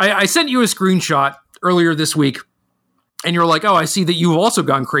I sent you a screenshot earlier this week, and you're like, oh, I see that you've also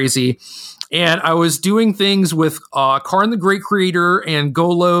gone crazy. And I was doing things with Karn the Great Creator and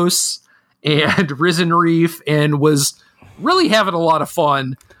Golos and Risen Reef, and was really having a lot of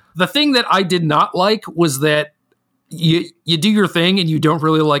fun. The thing that I did not like was that you do your thing and you don't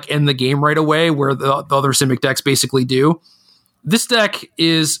really like end the game right away, where the other Simic decks basically do. This deck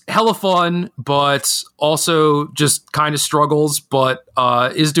is hella fun, but also just kind of struggles, but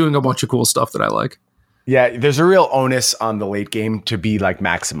is doing a bunch of cool stuff that I like. Yeah, there's a real onus on the late game to be like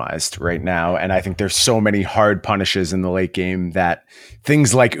maximized right now. And I think there's so many hard punishes in the late game that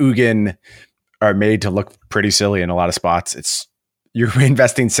things like Ugin are made to look pretty silly in a lot of spots. You're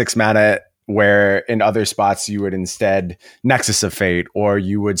investing 6 mana where in other spots you would instead Nexus of Fate, or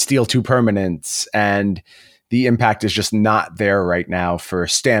you would steal 2 permanents, and the impact is just not there right now for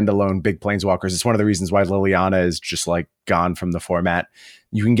standalone big planeswalkers. It's one of the reasons why Liliana is just like gone from the format.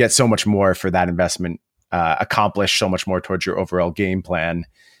 You can get so much more for that investment, accomplish so much more towards your overall game plan,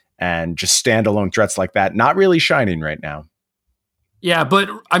 and just standalone threats like that not really shining right now. Yeah, but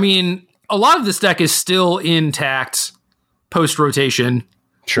I mean, a lot of this deck is still intact post rotation,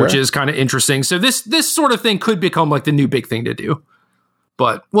 sure, which is kind of interesting. So this sort of thing could become like the new big thing to do,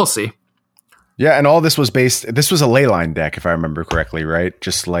 but we'll see. Yeah, and all this was this was a Leyline deck, if I remember correctly, right?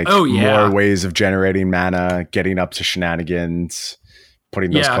 Just like more ways of generating mana, getting up to shenanigans,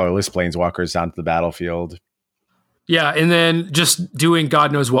 putting those colorless planeswalkers onto the battlefield. Yeah, and then just doing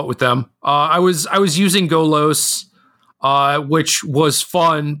God knows what with them. I was using Golos, which was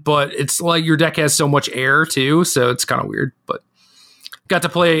fun, but it's like your deck has so much air too, so it's kind of weird. But got to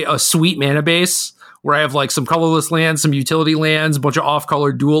play a sweet mana base where I have like some colorless lands, some utility lands, a bunch of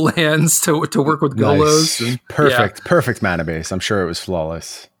off-color dual lands to work with Golos. Nice. And, perfect mana base. I'm sure it was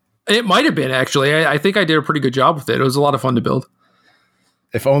flawless. It might have been, actually. I think I did a pretty good job with it. It was a lot of fun to build.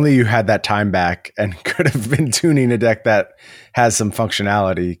 If only you had that time back and could have been tuning a deck that has some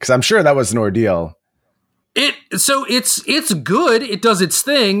functionality, because I'm sure that was an ordeal. It's good. It does its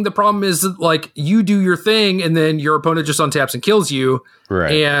thing. The problem is that, like, you do your thing and then your opponent just untaps and kills you.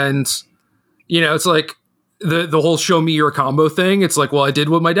 Right. And it's like the whole show me your combo thing. It's like, well, I did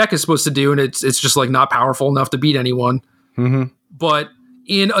what my deck is supposed to do, and it's just like not powerful enough to beat anyone. Mm-hmm. But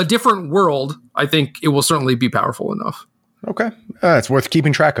in a different world, I think it will certainly be powerful enough. Okay. It's worth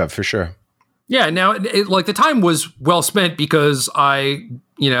keeping track of for sure. Yeah. Now, like the time was well spent because I,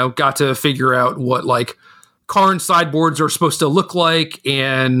 got to figure out what like Karn sideboards are supposed to look like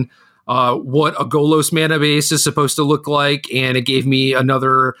and what a Golos mana base is supposed to look like. And it gave me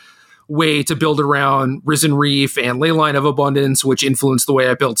another way to build around Risen Reef and Leyline of Abundance, which influenced the way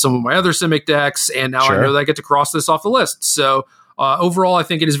I built some of my other Simic decks. And now I know that I get to cross this off the list. So overall, I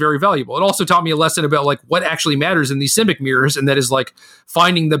think it is very valuable. It also taught me a lesson about like what actually matters in these Simic mirrors. And that is like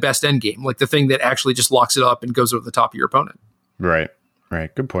finding the best end game, like the thing that actually just locks it up and goes over the top of your opponent. Right.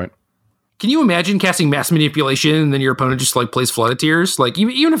 Good point. Can you imagine casting Mass Manipulation and then your opponent just like plays Flood of Tears? Like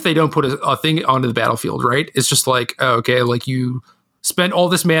even if they don't put a thing onto the battlefield, right? It's just like, oh, okay, like you spent all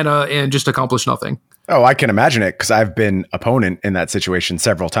this mana and just accomplished nothing. Oh, I can imagine it because I've been opponent in that situation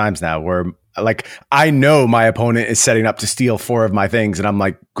several times now where like I know my opponent is setting up to steal 4 of my things and I'm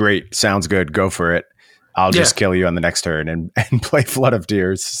like, great, sounds good, go for it. I'll just kill you on the next turn and play Flood of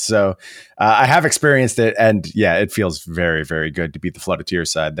Tears. So I have experienced it, and yeah, it feels very, very good to beat the Flood of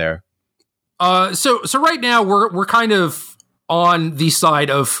Tears side there. So right now we're kind of on the side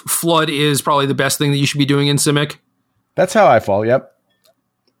of Flood is probably the best thing that you should be doing in Simic. That's how I fall. Yep.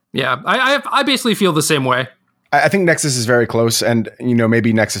 Yeah, I basically feel the same way. I think Nexus is very close, and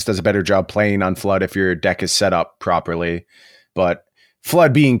maybe Nexus does a better job playing on Flood if your deck is set up properly. But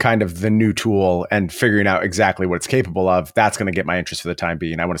Flood being kind of the new tool and figuring out exactly what it's capable of, that's going to get my interest for the time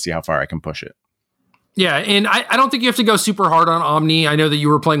being. I want to see how far I can push it. Yeah, and I don't think you have to go super hard on Omni. I know that you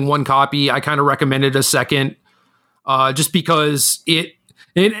were playing one copy. I kind of recommended a second, just because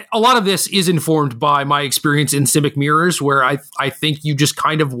a lot of this is informed by my experience in Simic Mirrors, where I think you just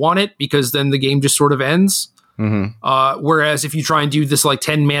kind of want it because then the game just sort of ends. Mm-hmm. Whereas if you try and do this like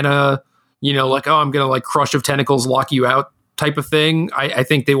 10 mana, like, oh, I'm going to like Crush of Tentacles, lock you out type of thing, I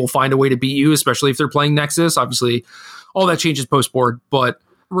think they will find a way to beat you, especially if they're playing Nexus. Obviously, all that changes post-board, but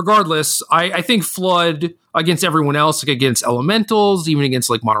regardless, I think Flood against everyone else, like against Elementals, even against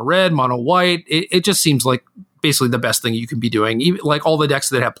like Mono Red, Mono White, it just seems like basically the best thing you can be doing. Even like all the decks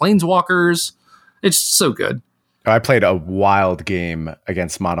that have Planeswalkers, it's so good. I played a wild game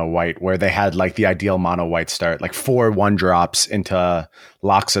against Mono White where they had like the ideal Mono White start, like 4 1-drops into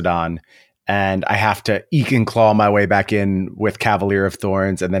Loxodon. And I have to eke and claw my way back in with Cavalier of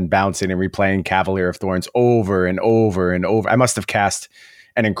Thorns and then bouncing and replaying Cavalier of Thorns over and over and over. I must have cast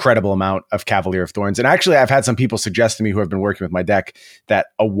an incredible amount of Cavalier of Thorns. And actually, I've had some people suggest to me who have been working with my deck that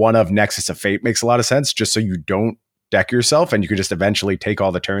a one of Nexus of Fate makes a lot of sense, just so you don't deck yourself and you could just eventually take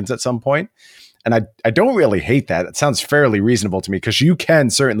all the turns at some point. And I don't really hate that. It sounds fairly reasonable to me because you can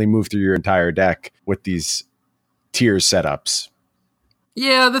certainly move through your entire deck with these tiers setups.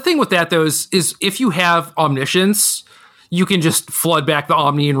 Yeah, the thing with that, though, is if you have Omniscience, you can just flood back the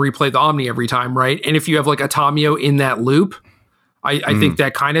Omni and replay the Omni every time, right? And if you have like a Tamio in that loop, I think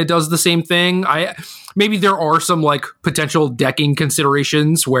that kind of does the same thing. Maybe there are some like potential decking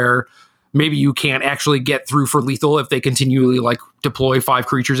considerations where maybe you can't actually get through for lethal if they continually like deploy 5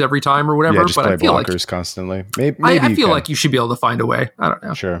 creatures every time or whatever. Yeah, just but play I feel blockers like constantly. Maybe I feel like you should be able to find a way. I don't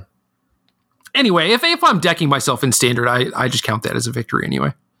know. Sure. Anyway, if I'm decking myself in standard, I just count that as a victory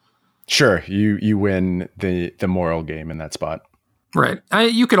anyway. Sure, you win the moral game in that spot. Right.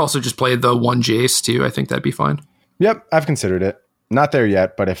 You could also just play the 1 Jace too. I think that'd be fine. Yep, I've considered it. Not there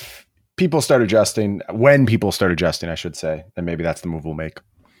yet, but if people start adjusting, I should say, then maybe that's the move we'll make.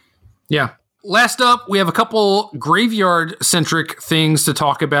 Yeah. Last up, we have a couple graveyard-centric things to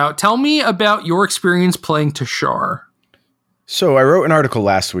talk about. Tell me about your experience playing Tashar. So I wrote an article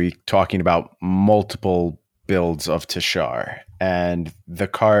last week talking about multiple builds of Tashar, and the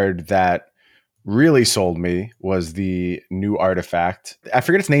card that really sold me was the new artifact. I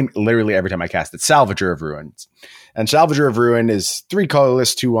forget its name literally every time I cast it. Salvager of Ruins. And Salvager of Ruin is 3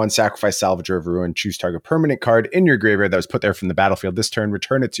 colorless, 2/1, sacrifice Salvager of Ruin, choose target permanent card in your graveyard that was put there from the battlefield this turn,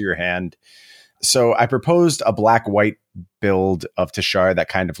 return it to your hand. So I proposed a black-white build of Tashar that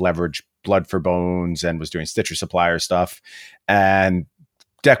kind of leveraged Blood for Bones and was doing Stitcher Supplier stuff. And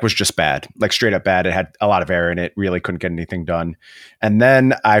deck was just bad, like straight up bad. It had a lot of error in it, really couldn't get anything done. And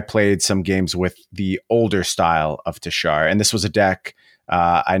then I played some games with the older style of Tashar. And this was a deck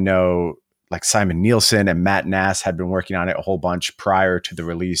I know like Simon Nielsen and Matt Nass had been working on it a whole bunch prior to the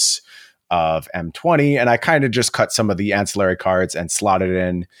release of M20. And I kind of just cut some of the ancillary cards and slotted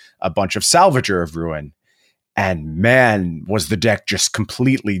in a bunch of Salvager of Ruin. And man, was the deck just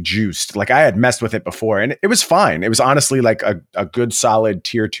completely juiced. Like I had messed with it before and it was fine. It was honestly like a good solid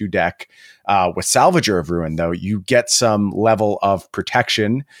tier 2 deck. With Salvager of Ruin, though, you get some level of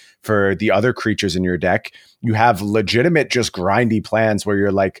protection for the other creatures in your deck. You have legitimate just grindy plans where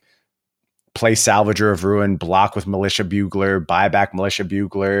you're like, play Salvager of Ruin, block with Militia Bugler, buy back Militia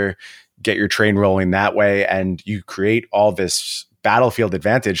Bugler, get your train rolling that way. And you create all this battlefield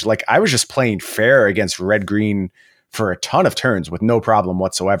advantage. Like I was just playing fair against red-green for a ton of turns with no problem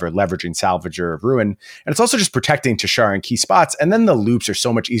whatsoever, leveraging Salvager of Ruin. And it's also just protecting Tashar in key spots. And then the loops are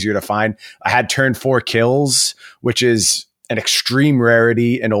so much easier to find. I had turn 4 kills, which is an extreme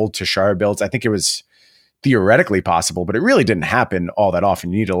rarity in old Tashar builds. I think it was theoretically possible, but it really didn't happen all that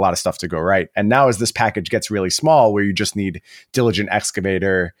often. You need a lot of stuff to go right. And now as this package gets really small, where you just need Diligent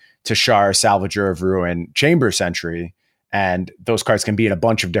Excavator, Tashar, Salvager of Ruin, Chamber Sentry, and those cards can be in a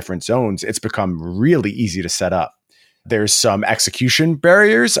bunch of different zones, it's become really easy to set up. There's some execution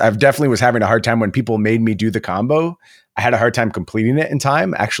barriers. I've definitely was having a hard time when people made me do the combo. I had a hard time completing it in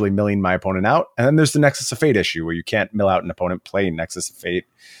time, actually milling my opponent out. And then there's the Nexus of Fate issue where you can't mill out an opponent playing Nexus of Fate.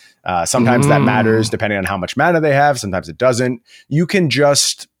 Sometimes that matters depending on how much mana they have. Sometimes it doesn't. You can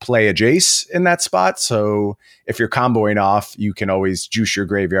just play a Jace in that spot. So if you're comboing off, you can always juice your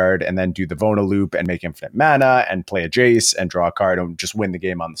graveyard and then do the Vona loop and make infinite mana and play a Jace and draw a card and just win the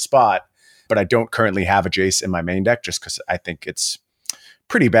game on the spot. But I don't currently have a Jace in my main deck just because I think it's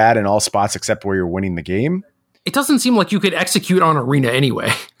pretty bad in all spots except where you're winning the game. It doesn't seem like you could execute on Arena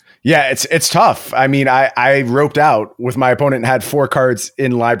anyway. Yeah, it's tough. I mean, I roped out with my opponent and had 4 cards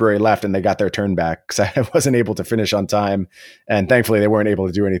in library left and they got their turn back because I wasn't able to finish on time. And thankfully they weren't able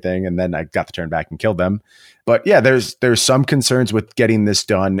to do anything. And then I got the turn back and killed them. But yeah, there's some concerns with getting this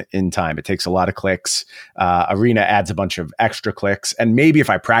done in time. It takes a lot of clicks. Arena adds a bunch of extra clicks. And maybe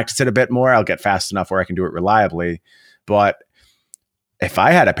if I practice it a bit more, I'll get fast enough where I can do it reliably. But if I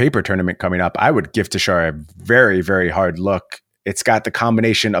had a paper tournament coming up, I would give Tashar a very, very hard look. It's got the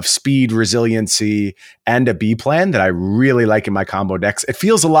combination of speed, resiliency, and a B plan that I really like in my combo decks. It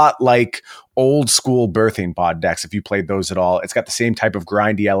feels a lot like old school Birthing Pod decks, if you played those at all. It's got the same type of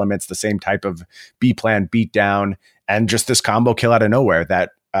grindy elements, the same type of B plan beat down, and just this combo kill out of nowhere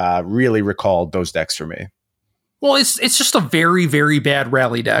that really recalled those decks for me. Well, it's just a very, very bad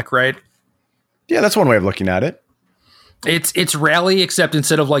rally deck, right? Yeah, that's one way of looking at it. It's rally, except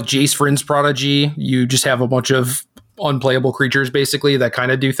instead of like Jace Vryn's Prodigy, you just have a bunch of unplayable creatures basically that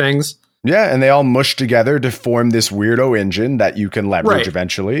kind of do things. Yeah, and they all mush together to form this weirdo engine that you can leverage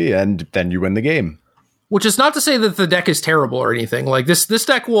eventually, and then you win the game. Which is not to say that the deck is terrible or anything. Like this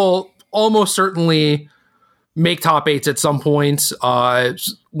deck will almost certainly make top 8s at some point.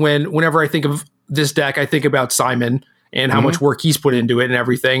 Whenever I think of this deck, I think about Simon and how much work he's put into it and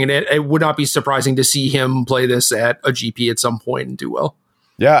everything. And it would not be surprising to see him play this at a GP at some point and do well.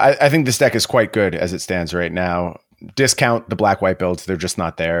 Yeah, I think this deck is quite good as it stands right now. Discount the black-white builds. They're just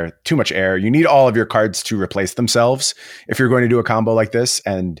not there. Too much air. You need all of your cards to replace themselves if you're going to do a combo like this.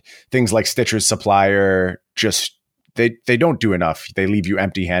 And things like Stitcher's Supplier, just they don't do enough. They leave you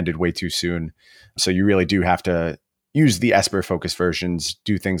empty-handed way too soon. So you really do have to use the Esper focus versions,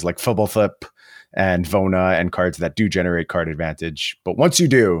 do things like Flip and Vona and cards that do generate card advantage. But once you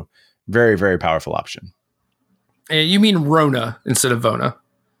do, very, very powerful option. You mean Rona instead of Vona?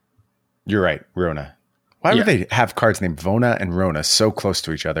 You're right, Rona. Why would they have cards named Vona and Rona so close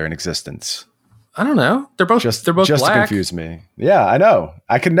to each other in existence? I don't know. They're both black. To confuse me. Yeah, I know.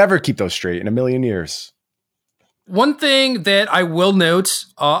 I could never keep those straight in a million years. One thing that I will note,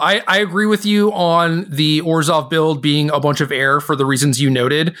 I agree with you on the Orzhov build being a bunch of air for the reasons you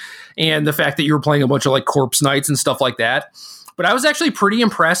noted, and the fact that you were playing a bunch of like Corpse Knights and stuff like that. But I was actually pretty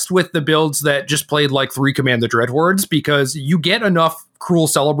impressed with the builds that just played like 3 Command the Dreadhordes, because you get enough Cruel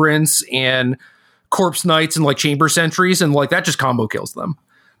Celebrants and Corpse Knights and like Chamber Sentries, and like that just combo kills them.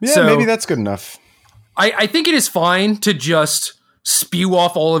 Yeah, so maybe that's good enough. I think it is fine to just spew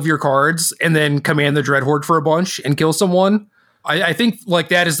off all of your cards and then command the Dreadhorde for a bunch and kill someone. I think like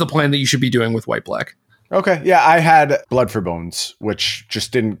that is the plan that you should be doing with white-black. Okay, yeah, I had Blood for Bones, which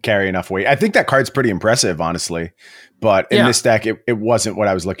just didn't carry enough weight. I think that card's pretty impressive, honestly. But in this deck, it wasn't what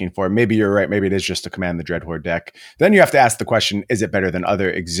I was looking for. Maybe you're right. Maybe it is just a Command the Dreadhorde deck. Then you have to ask the question, is it better than other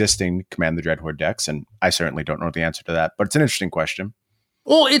existing Command the Dreadhorde decks? And I certainly don't know the answer to that, but it's an interesting question.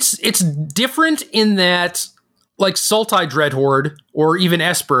 Well, it's different in that like Sultai Dreadhorde or even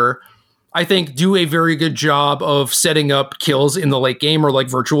Esper, I think do a very good job of setting up kills in the late game, or like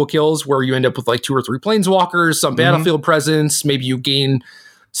virtual kills where you end up with like 2 or 3 planeswalkers, some battlefield presence, maybe you gain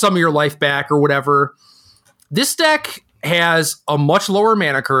some of your life back or whatever. This deck has a much lower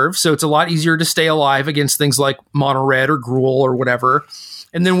mana curve, so it's a lot easier to stay alive against things like Mono Red or Gruul or whatever.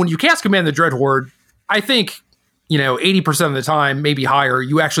 And then when you cast Command the Dreadhorde, I think 80% of the time, maybe higher,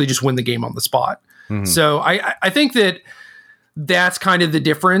 you actually just win the game on the spot. Mm-hmm. So I think that's kind of the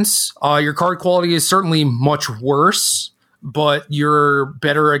difference. Your card quality is certainly much worse, but you're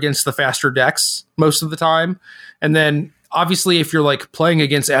better against the faster decks most of the time. And then obviously if you're like playing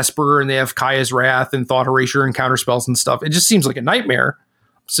against Esper and they have Kaya's Wrath and Thought Erasure and counterspells and stuff, it just seems like a nightmare.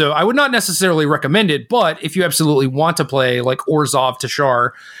 So I would not necessarily recommend it, but if you absolutely want to play like Orzhov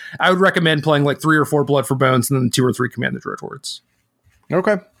Tashar, I would recommend playing like 3 or 4 Blood for Bones and then 2 or 3 Command the Dreadhordes.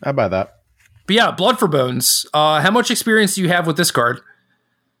 Okay, I buy that. But yeah, Blood for Bones. How much experience do you have with this card?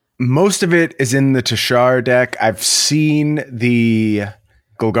 Most of it is in the Tashar deck. I've seen the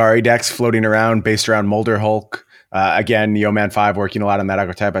Golgari decks floating around based around Molder Hulk. Again, Yeoman 5 working a lot on that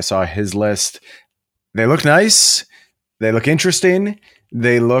archetype. I saw his list. They look nice. They look interesting.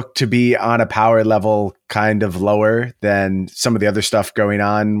 They look to be on a power level kind of lower than some of the other stuff going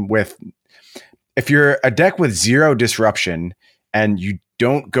on with. If you're a deck with 0 disruption and you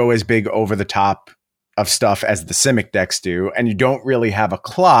don't go as big over the top of stuff as the Simic decks do, and you don't really have a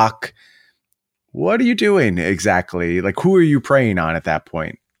clock, what are you doing exactly? Like, who are you preying on at that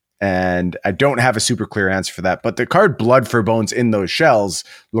point? And I don't have a super clear answer for that, but the card Blood for Bones in those shells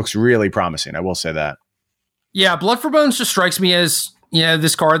looks really promising. I will say that. Yeah, Blood for Bones just strikes me as,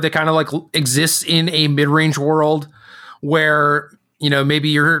 this card that kind of like exists in a mid-range world where, maybe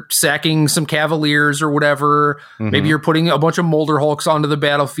you're sacking some Cavaliers or whatever. Mm-hmm. Maybe you're putting a bunch of Molder Hulks onto the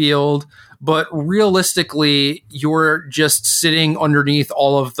battlefield, but realistically, you're just sitting underneath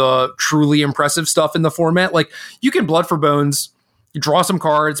all of the truly impressive stuff in the format. Like, you can Blood for Bones, you draw some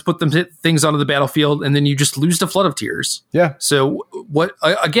cards, put things onto the battlefield, and then you just lose to Flood of Tears. Yeah. So what?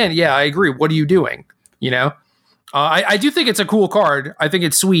 Again, yeah, I agree. What are you doing? I do think it's a cool card. I think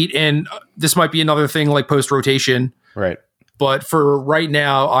it's sweet, and this might be another thing like post rotation, right? But for right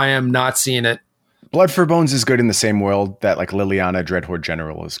now, I am not seeing it. Blood for Bones is good in the same world that like Liliana Dreadhorde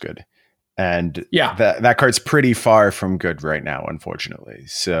General is good, and yeah, that card's pretty far from good right now, unfortunately.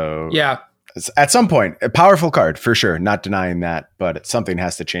 So yeah. At some point, a powerful card for sure, not denying that, but something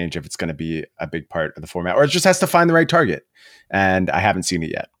has to change if it's going to be a big part of the format, or it just has to find the right target. And I haven't seen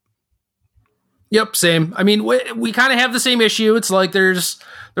it yet. Yep, same. I mean, we kind of have the same issue. It's like there's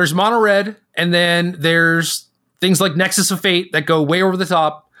Mono Red, and then there's things like Nexus of Fate that go way over the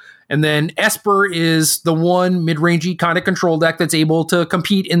top. And then Esper is the one mid-rangey kind of control deck that's able to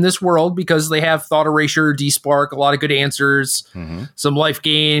compete in this world because they have Thought Erasure, Despark, a lot of good answers, some life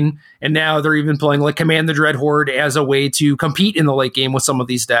gain, and now they're even playing like Command the Dreadhorde as a way to compete in the late game with some of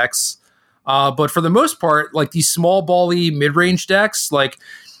these decks. But for the most part, like these small bally mid-range decks, like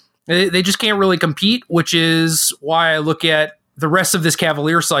they just can't really compete, which is why I look at the rest of this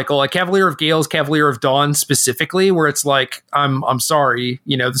Cavalier cycle, like Cavalier of Gales, Cavalier of Dawn specifically, where it's like, I'm sorry,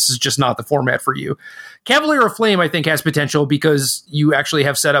 this is just not the format for you. Cavalier of Flame, I think, has potential because you actually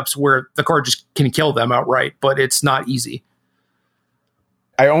have setups where the card just can kill them outright, but it's not easy.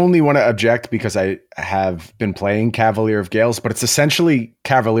 I only want to object because I have been playing Cavalier of Gales, but it's essentially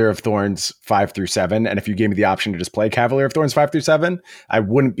Cavalier of Thorns 5 through 7. And if you gave me the option to just play Cavalier of Thorns 5 through 7, I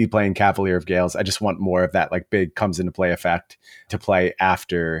wouldn't be playing Cavalier of Gales. I just want more of that like big comes into play effect to play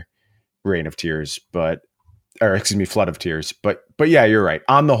after Flood of Tears. But yeah, you're right.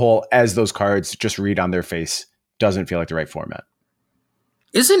 On the whole, as those cards just read on their face, doesn't feel like the right format.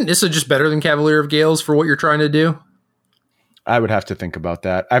 Isn't Nissa just better than Cavalier of Gales for what you're trying to do? I would have to think about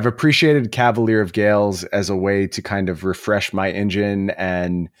that. I've appreciated Cavalier of Gales as a way to kind of refresh my engine,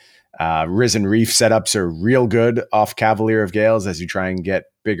 and Risen Reef setups are real good off Cavalier of Gales as you try and get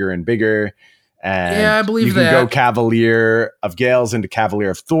bigger and bigger. And yeah, I believe you can go Cavalier of Gales into Cavalier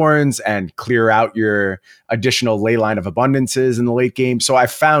of Thorns and clear out your additional Leyline of Abundances in the late game. So I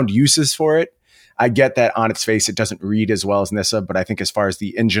found uses for it. I get that on its face, it doesn't read as well as Nissa, but I think as far as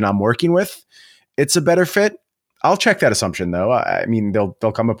the engine I'm working with, it's a better fit. I'll check that assumption, though. I mean, there'll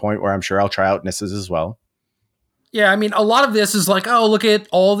come a point where I'm sure I'll try out Nissas as well. Yeah, I mean, a lot of this is like, oh, look at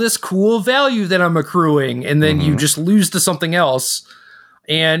all this cool value that I'm accruing, and then you just lose to something else.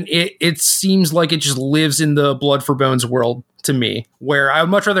 And it seems like it just lives in the Blood for Bones world to me, where I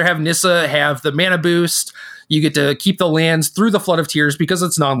would much rather have Nissa have the mana boost. You get to keep the lands through the Flood of Tears because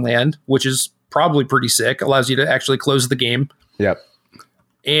it's non-land, which is probably pretty sick. Allows you to actually close the game. Yep.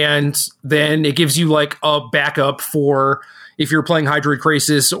 And then it gives you like a backup for if you're playing Hydroid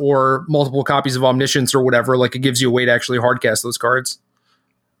Krasis or multiple copies of Omniscience or whatever, like it gives you a way to actually hardcast those cards.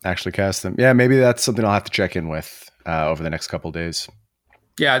 Actually cast them. Yeah, maybe that's something I'll have to check in with over the next couple of days.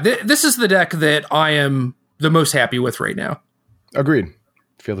 Yeah, this is the deck that I am the most happy with right now. Agreed.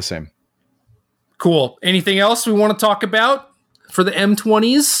 Feel the same. Cool. Anything else we want to talk about for the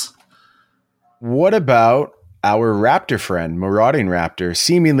M20s? What about our Raptor friend, Marauding Raptor,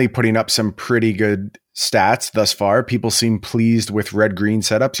 seemingly putting up some pretty good stats thus far? People seem pleased with red-green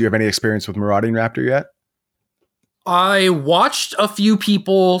setups. You have any experience with Marauding Raptor yet? I watched a few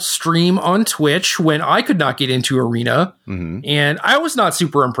people stream on Twitch when I could not get into Arena, and I was not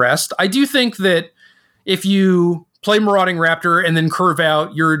super impressed. I do think that if you play Marauding Raptor and then curve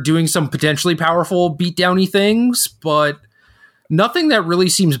out, you're doing some potentially powerful beatdowny things, but nothing that really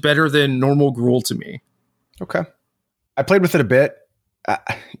seems better than normal Gruul to me. Okay. I played with it a bit.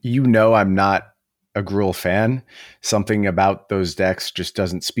 I'm not a Gruul fan. Something about those decks just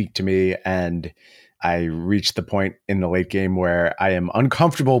doesn't speak to me, and I reached the point in the late game where I am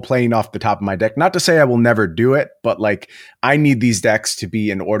uncomfortable playing off the top of my deck. Not to say I will never do it, but like I need these decks to be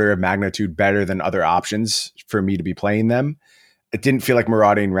an order of magnitude better than other options for me to be playing them. It didn't feel like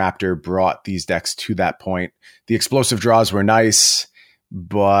Marauding Raptor brought these decks to that point. The explosive draws were nice,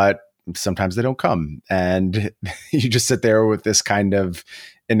 but sometimes they don't come. And you just sit there with this kind of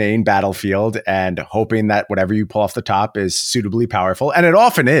inane battlefield and hoping that whatever you pull off the top is suitably powerful. And it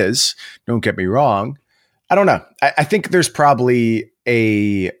often is. Don't get me wrong. I don't know. I think there's probably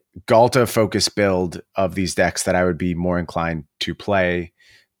a Galta focus build of these decks that I would be more inclined to play.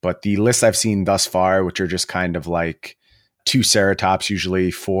 But the lists I've seen thus far, which are just kind of like 2 Ceratops,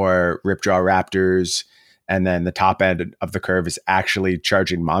 usually 4 Ripjaw Raptors, and then the top end of the curve is actually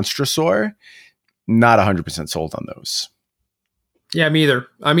charging Monstrosaur, not 100% sold on those. Yeah, me either.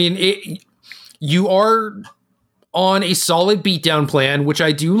 I mean, you are on a solid beatdown plan, which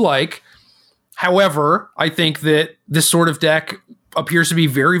I do like. However, I think that this sort of deck appears to be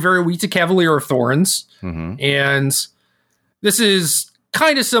very, very weak to Cavalier of Thorns. And this is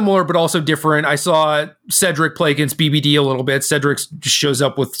kind of similar, but also different. I saw Cedric play against BBD a little bit. Cedric just shows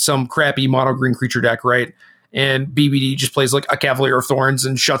up with some crappy mono green creature deck, right? And BBD just plays like a Cavalier of Thorns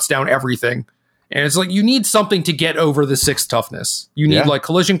and shuts down everything. And it's like, you need something to get over the 6 toughness. You need like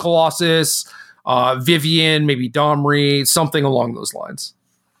Collision Colossus, Vivian, maybe Domri, something along those lines.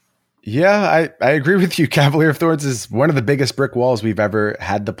 Yeah, I agree with you. Cavalier of Thorns is one of the biggest brick walls we've ever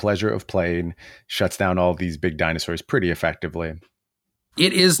had the pleasure of playing. Shuts down all these big dinosaurs pretty effectively.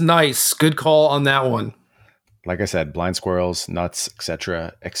 It is nice. Good call on that one. Like I said, blind squirrels, nuts,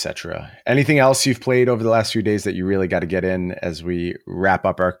 etc., etc. Anything else you've played over the last few days that you really got to get in as we wrap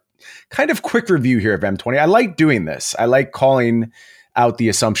up our kind of quick review here of M20? I like doing this. I like calling out the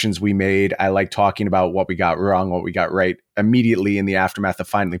assumptions we made. I like talking about what we got wrong, what we got right immediately in the aftermath of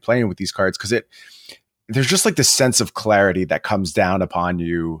finally playing with these cards, because there's just like this sense of clarity that comes down upon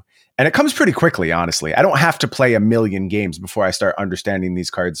you. And it comes pretty quickly, honestly. I don't have to play a million games before I start understanding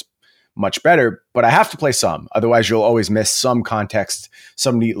these cards much better, but I have to play some. Otherwise, you'll always miss some context,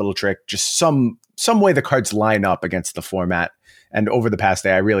 some neat little trick, just some way the cards line up against the format. And over the past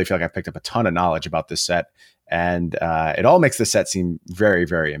day, I really feel like I've picked up a ton of knowledge about this set. And it all makes the set seem very,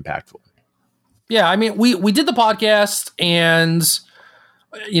 very impactful. Yeah, I mean, we did the podcast, and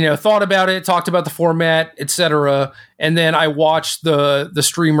thought about it, talked about the format, etc. And then I watched the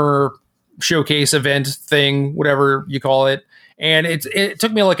streamer showcase event thing, whatever you call it. And it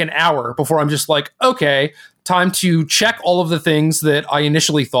took me like an hour before I'm just like, okay, time to check all of the things that I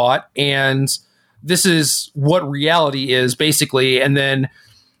initially thought. And this is what reality is, basically. And then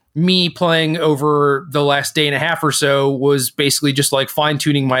me playing over the last day and a half or so was basically just like fine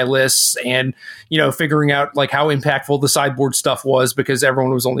tuning my lists and, figuring out like how impactful the sideboard stuff was, because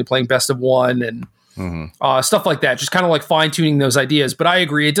everyone was only playing best of one and stuff like that. Just kind of like fine tuning those ideas. But I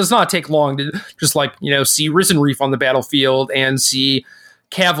agree, it does not take long to just like, see Risen Reef on the battlefield and see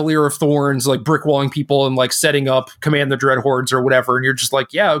Cavalier of Thorns like brickwalling people and like setting up Command the Dread Hordes or whatever. And you're just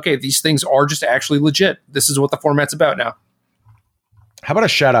like, yeah, okay, these things are just actually legit. This is what the format's about now. How about a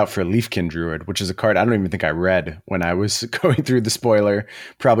shout out for Leafkin Druid, which is a card I don't even think I read when I was going through the spoiler.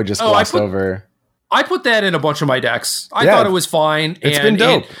 Probably just glossed over. I put that in a bunch of my decks. I thought it was fine. It's been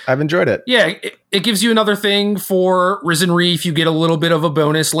dope. I've enjoyed it. Yeah, it gives you another thing for Risen Reef. You get a little bit of a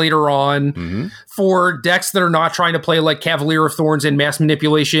bonus later on. For decks that are not trying to play like Cavalier of Thorns and Mass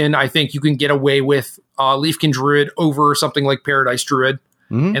Manipulation, I think you can get away with Leafkin Druid over something like Paradise Druid.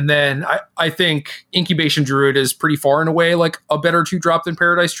 And then I think Incubation Druid is pretty far and away like a better 2-drop than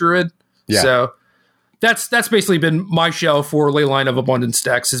Paradise Druid. Yeah. So that's basically been my shell for Leyline of Abundance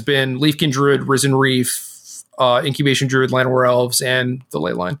decks, has been Leafkin Druid, Risen Reef, Incubation Druid, Llanowar Elves, and the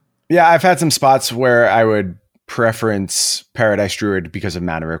Leyline. Yeah, I've had some spots where I would preference Paradise Druid because of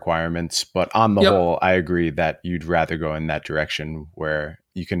mana requirements, but on the whole, I agree that you'd rather go in that direction where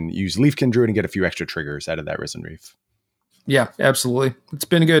you can use Leafkin Druid and get a few extra triggers out of that Risen Reef. Yeah, absolutely. It's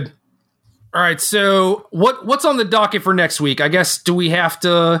been good. All right, so what's on the docket for next week? I guess, do we have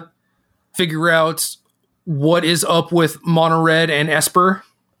to figure out what is up with Mono Red and Esper?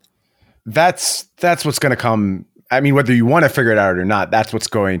 That's what's going to come. I mean, whether you want to figure it out or not, that's what's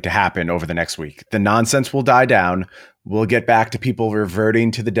going to happen over the next week. The nonsense will die down. We'll get back to people reverting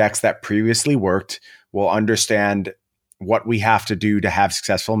to the decks that previously worked. We'll understand what we have to do to have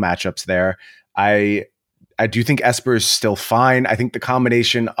successful matchups there. I do think Esper is still fine. I think the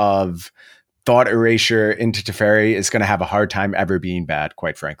combination of Thought Erasure into Teferi is going to have a hard time ever being bad,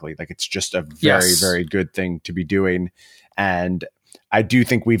 quite frankly. Like, it's just a very, very good thing to be doing. And I do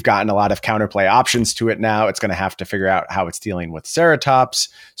think we've gotten a lot of counterplay options to it now. It's going to have to figure out how it's dealing with Ceratops.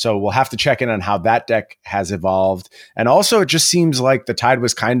 So we'll have to check in on how that deck has evolved. And also, it just seems like the tide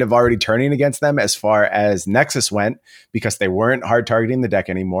was kind of already turning against them as far as Nexus went, because they weren't hard targeting the deck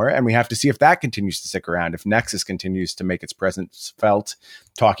anymore. And we have to see if that continues to stick around, if Nexus continues to make its presence felt,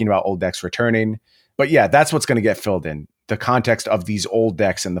 talking about old decks returning. But yeah, that's what's going to get filled in, the context of these old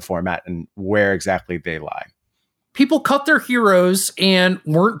decks in the format and where exactly they lie. People cut their heroes and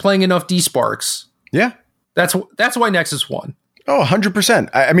weren't playing enough D-Sparks. Yeah. That's why Nexus won. Oh, 100%.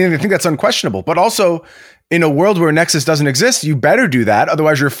 I mean, I think that's unquestionable. But also, in a world where Nexus doesn't exist, you better do that.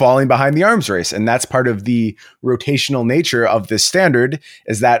 Otherwise, you're falling behind the arms race. And that's part of the rotational nature of this standard,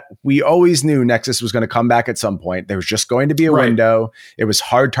 is that we always knew Nexus was going to come back at some point. There was just going to be a window. It was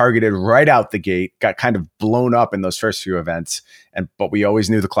hard targeted right out the gate, got kind of blown up in those first few events. But we always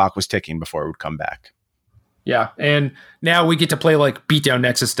knew the clock was ticking before it would come back. Yeah, and now we get to play like beatdown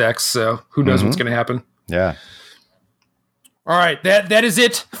Nexus decks, so who knows what's going to happen. Yeah. All right, that is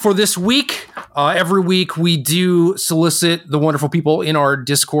it for this week. Every week we do solicit the wonderful people in our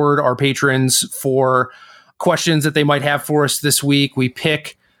Discord, our patrons, for questions that they might have for us this week. We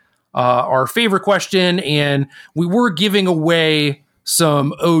pick our favorite question, and we were giving away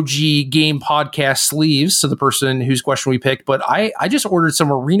some OG Game Podcast sleeves to the person whose question we picked, but I just ordered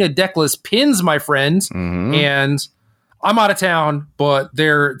some Arena Deckless pins, my friend, and I'm out of town, but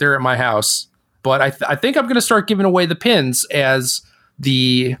they're at my house. But I think I'm going to start giving away the pins as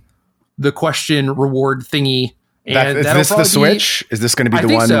the question reward thingy. And is this the switch? Is this going to be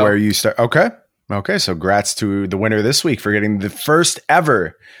the one where you start? Okay. So congrats to the winner this week for getting the first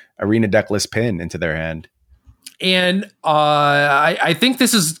ever Arena Deckless pin into their hand. And I think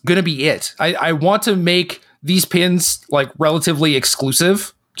this is going to be it. I want to make these pins like relatively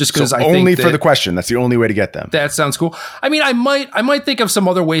exclusive, just because I think only for the question. That's the only way to get them. That sounds cool. I mean, I might think of some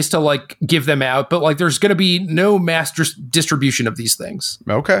other ways to like give them out, but like there's going to be no mass distribution of these things.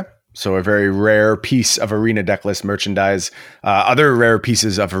 Okay. So a very rare piece of Arena Deckless merchandise. Other rare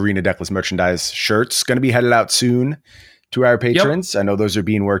pieces of Arena Deckless merchandise, shirts, going to be headed out soon to our patrons. Yep. I know those are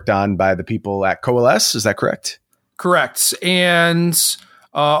being worked on by the people at Coalesce. Is that correct? Correct. And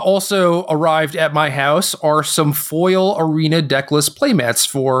also arrived at my house are some foil Arena Deckless playmats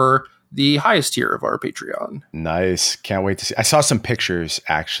for the highest tier of our Patreon. Nice. Can't wait to see. I saw some pictures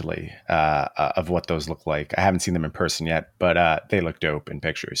actually of what those look like. I haven't seen them in person yet, but they look dope in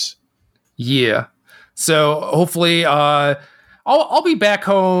pictures. Yeah. So hopefully I'll be back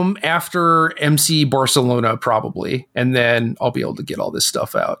home after MC Barcelona probably, and then I'll be able to get all this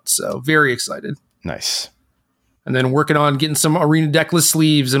stuff out. So very excited. Nice. And then working on getting some Arena Deckless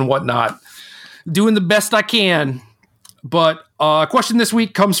sleeves and whatnot. Doing the best I can. But a question this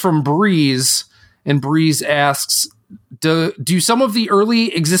week comes from Breeze, and Breeze asks, do some of the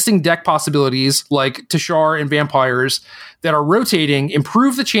early existing deck possibilities, like Tashar and Vampires, that are rotating,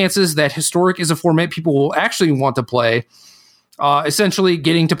 improve the chances that Historic is a format people will actually want to play? Essentially,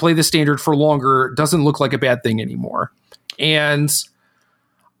 getting to play the Standard for longer doesn't look like a bad thing anymore. And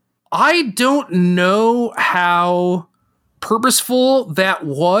I don't know how purposeful that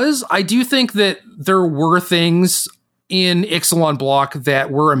was. I do think that there were things in Ixalan block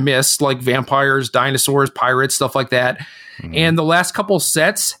that were amiss, like vampires, dinosaurs, pirates, stuff like that. Mm-hmm. And the last couple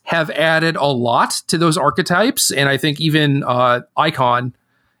sets have added a lot to those archetypes. And I think even Icon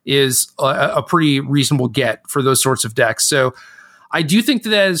is a pretty reasonable get for those sorts of decks. So I do think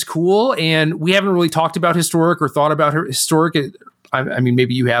that is cool. And we haven't really talked about Historic or thought about Historic. I mean,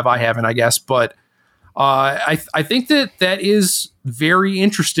 maybe you have, I haven't, I guess. But I think that is very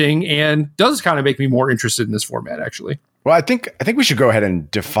interesting and does kind of make me more interested in this format, actually. Well, I think we should go ahead and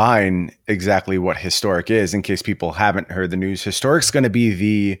define exactly what Historic is in case people haven't heard the news. Historic's going to be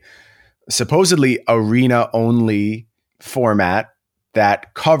the supposedly arena-only format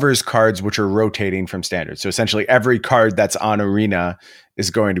that covers cards which are rotating from Standard. So essentially every card that's on Arena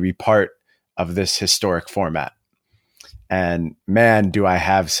is going to be part of this Historic format. And man, do I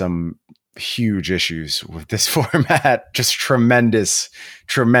have some huge issues with this format. Just tremendous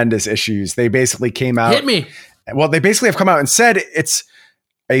issues. They basically came out. Hit me. Well, they basically have come out and said it's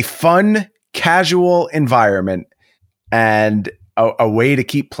a fun, casual environment and a way to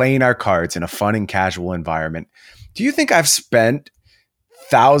keep playing our cards in a fun and casual environment. Do you think I've spent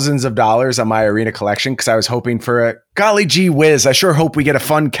thousands of dollars on my Arena collection because I was hoping for a golly gee whiz? I sure hope we get a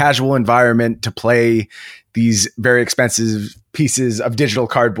fun, casual environment to play these very expensive pieces of digital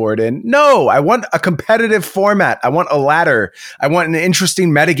cardboard in. No, I want a competitive format. I want a ladder. I want an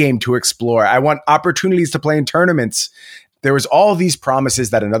interesting metagame to explore. I want opportunities to play in tournaments. There was all these promises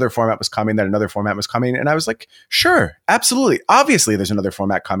that another format was coming, And I was like, sure, absolutely. Obviously, there's another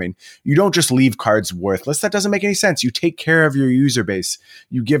format coming. You don't just leave cards worthless. That doesn't make any sense. You take care of your user base.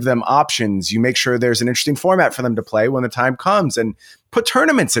 You give them options. You make sure there's an interesting format for them to play when the time comes and put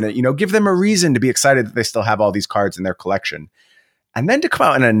tournaments in it. Give them a reason to be excited that they still have all these cards in their collection. And then to come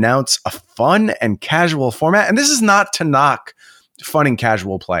out and announce a fun and casual format. And this is not to knock fun and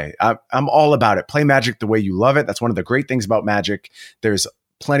casual play. I'm all about it. Play Magic the way you love it. That's one of the great things about Magic. There's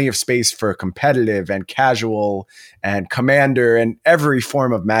plenty of space for competitive and casual and commander and every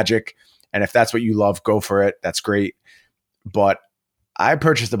form of Magic. And if that's what you love, go for it. That's great. But I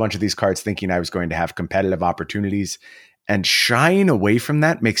purchased a bunch of these cards thinking I was going to have competitive opportunities, and shying away from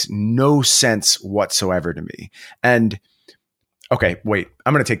that makes no sense whatsoever to me. And okay, wait,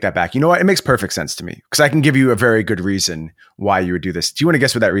 I'm going to take that back. You know what? It makes perfect sense to me because I can give you a very good reason why you would do this. Do you want to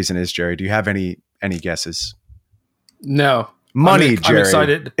guess what that reason is, Jerry? Do you have any guesses? No. Money, Jerry. I'm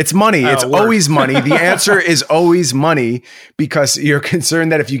excited. It's money. It's always money. The answer is always money because you're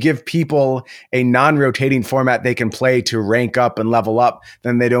concerned that if you give people a non-rotating format they can play to rank up and level up,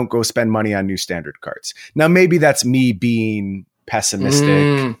 then they don't go spend money on new Standard cards. Now, maybe that's me being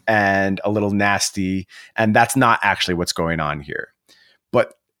pessimistic and a little nasty, and that's not actually what's going on here.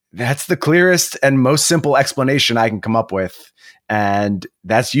 But that's the clearest and most simple explanation I can come up with. And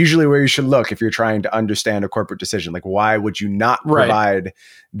that's usually where you should look if you're trying to understand a corporate decision. Like, why would you not provide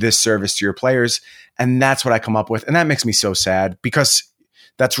this service to your players? And that's what I come up with. And that makes me so sad because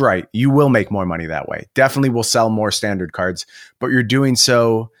that's right. You will make more money that way. Definitely will sell more Standard cards, but you're doing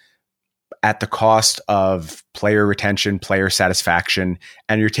so at the cost of player retention, player satisfaction,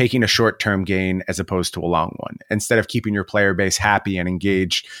 and you're taking a short-term gain as opposed to a long one. Instead of keeping your player base happy and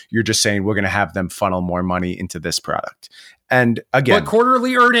engaged, you're just saying we're going to have them funnel more money into this product. And again, but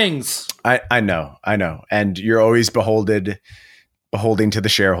quarterly earnings. I know. And you're always beholding to the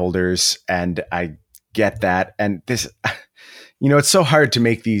shareholders, and I get that. And this, it's so hard to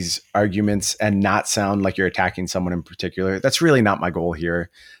make these arguments and not sound like you're attacking someone in particular. That's really not my goal here.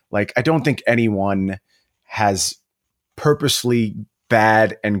 Like, I don't think anyone has purposely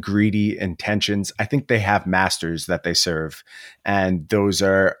bad and greedy intentions. I think they have masters that they serve, and those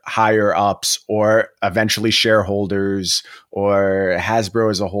are higher ups or eventually shareholders or Hasbro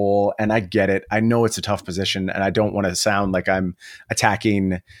as a whole. And I get it. I know it's a tough position, and I don't want to sound like I'm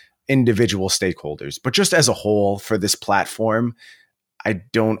attacking individual stakeholders, but just as a whole for this platform, I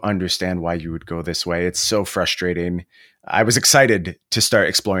don't understand why you would go this way. It's so frustrating. I was excited to start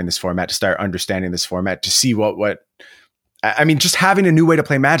exploring this format, to start understanding this format, to see just having a new way to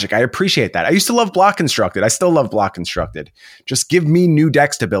play Magic. I appreciate that. I used to love Block Constructed. I still love Block Constructed. Just give me new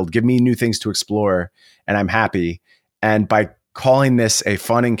decks to build, give me new things to explore, and I'm happy. And by calling this a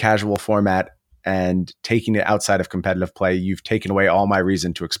fun and casual format and taking it outside of competitive play, you've taken away all my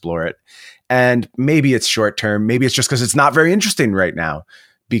reason to explore it. And maybe it's short term. Maybe it's just because it's not very interesting right now,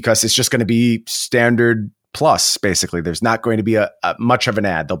 because it's just going to be standard plus, basically. There's not going to be a much of an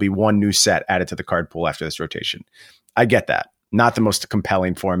ad. There'll be one new set added to the card pool after this rotation. I get that. Not the most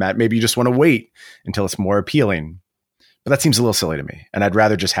compelling format. Maybe you just want to wait until it's more appealing. But that seems a little silly to me. And I'd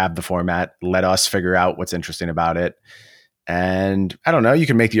rather just have the format, let us figure out what's interesting about it. And I don't know, you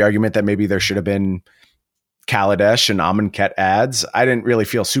can make the argument that maybe there should have been Kaladesh and Amonkhet ads. I didn't really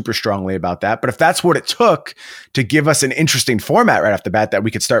feel super strongly about that. But if that's what it took to give us an interesting format right off the bat that we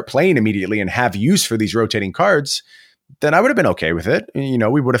could start playing immediately and have use for these rotating cards, then I would have been okay with it. You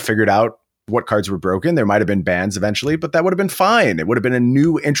know, we would have figured out what cards were broken. There might have been bans eventually, but that would have been fine. It would have been a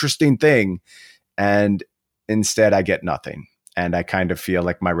new, interesting thing. And instead, I get nothing. And I kind of feel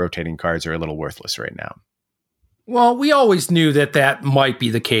like my rotating cards are a little worthless right now. Well, we always knew that might be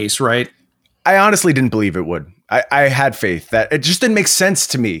the case, right? I honestly didn't believe it would. I had faith that it just didn't make sense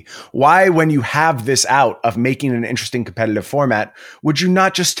to me. Why, when you have this out of making an interesting competitive format, would you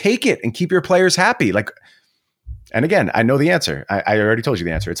not just take it and keep your players happy? Like, and again, I know the answer. I already told you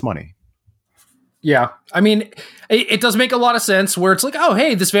the answer. It's money. Yeah. I mean, it does make a lot of sense where it's like, oh,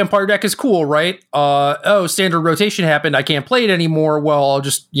 hey, this vampire deck is cool, right? Standard rotation happened. I can't play it anymore. Well, I'll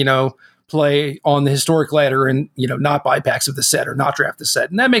just, play on the historic ladder and, not buy packs of the set or not draft the set.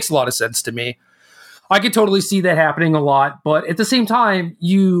 And that makes a lot of sense to me. I could totally see that happening a lot. But at the same time,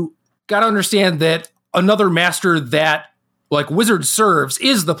 you got to understand that another master that like Wizards serves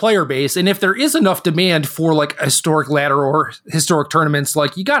is the player base. And if there is enough demand for like a historic ladder or historic tournaments,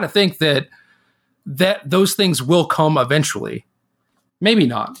 like you got to think that those things will come eventually. Maybe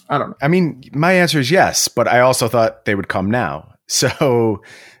not. I don't know. I mean, my answer is yes, but I also thought they would come now. So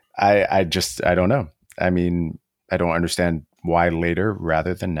I don't know. I mean, I don't understand why later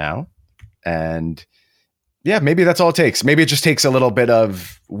rather than now. And yeah, maybe that's all it takes. Maybe it just takes a little bit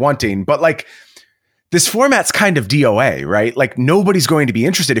of wanting, but like this format's kind of DOA, right? Like nobody's going to be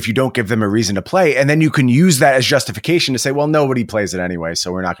interested if you don't give them a reason to play. And then you can use that as justification to say, well, nobody plays it anyway,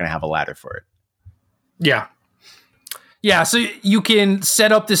 so we're not going to have a ladder for it. Yeah. Yeah. So you can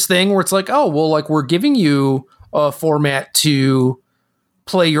set up this thing where it's like, oh, well, like we're giving you a format to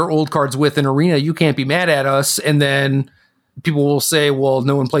play your old cards with in Arena. You can't be mad at us. And then people will say, well,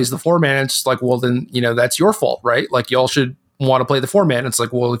 no one plays the format. And it's just like, well, then, that's your fault, right? Like y'all should want to play the format. And it's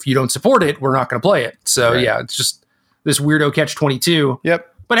like, well, if you don't support it, we're not going to play it. So right. Yeah, it's just this weirdo catch-22. Yep.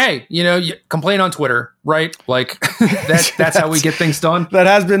 But hey, you complain on Twitter, right? Like that's how we get things done. That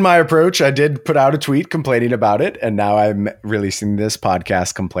has been my approach. I did put out a tweet complaining about it, and now I'm releasing this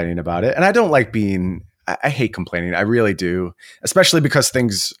podcast complaining about it. And I don't like I hate complaining. I really do, especially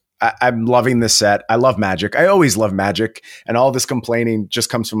because I'm loving this set. I love Magic. I always love Magic, and all this complaining just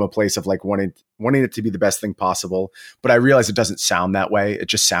comes from a place of like wanting it to be the best thing possible. But I realize it doesn't sound that way. It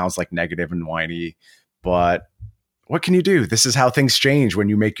just sounds like negative and whiny. But what can you do? This is how things change when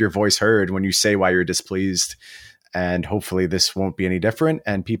you make your voice heard, when you say why you're displeased. And hopefully this won't be any different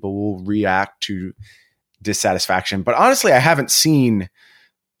and people will react to dissatisfaction. But honestly, I haven't seen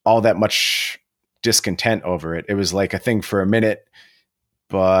all that much discontent over it. It was like a thing for a minute,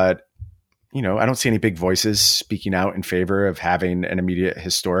 but I don't see any big voices speaking out in favor of having an immediate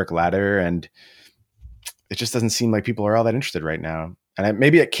historic ladder. And it just doesn't seem like people are all that interested right now. And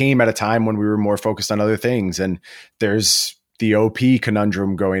maybe it came at a time when we were more focused on other things. And there's the OP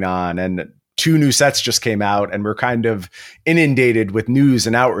conundrum going on, and 2 new sets just came out, and we're kind of inundated with news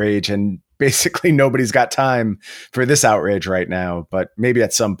and outrage. And basically nobody's got time for this outrage right now. But maybe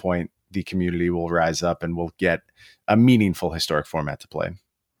at some point the community will rise up and we'll get a meaningful historic format to play.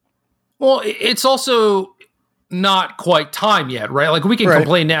 Well, it's also not quite time yet, right? Like we can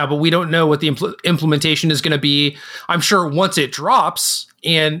complain now, but we don't know what the implementation is going to be. I'm sure once it drops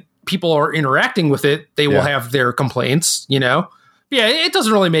and people are interacting with it, they will have their complaints, Yeah, it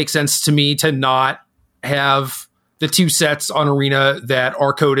doesn't really make sense to me to not have the 2 sets on Arena that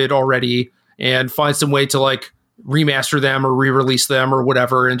are coded already and find some way to like remaster them or re-release them or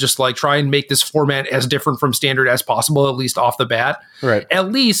whatever, and just like try and make this format as different from standard as possible, at least off the bat. Right.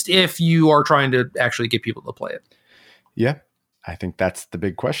 At least if you are trying to actually get people to play it. Yeah. I think that's the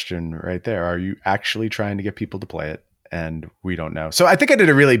big question right there. Are you actually trying to get people to play it? and we don't know. So I think I did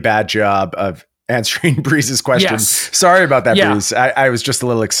a really bad job of answering Breeze's question. Yes. Sorry about that, Yeah. Breeze. I was just a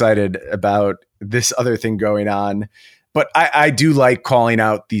little excited about this other thing going on. But I do like calling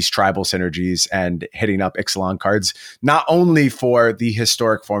out these tribal synergies and hitting up Ixalan cards, not only for the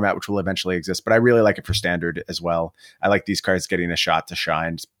historic format, which will eventually exist, but I really like it for standard as well. I like these cards getting a shot to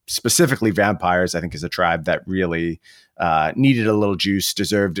shine. Specifically, vampires, I think, is a tribe that really needed a little juice,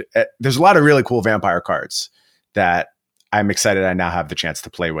 deserved. There's a lot of really cool vampire cards that I'm excited I now have the chance to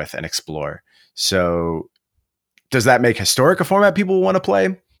play with and explore. So does that make historic a format people want to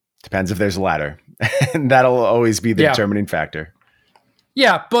play? Depends if there's a ladder. And that'll always be the determining factor.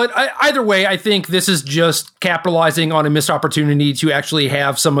 Yeah, but either way, I think this is just capitalizing on a missed opportunity to actually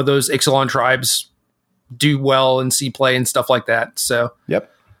have some of those Ixalan tribes do well and see play and stuff like that. So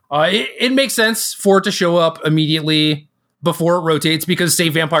yep, it makes sense for it to show up immediately before it rotates, because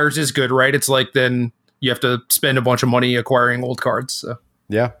Save Vampires is good, right? It's like then you have to spend a bunch of money acquiring old cards. So.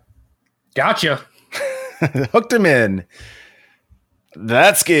 Yeah. Gotcha. Hooked him in.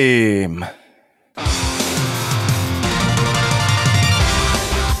 That's game.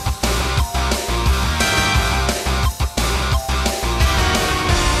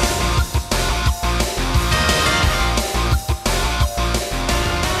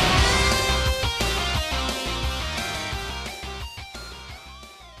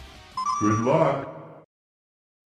 Good luck.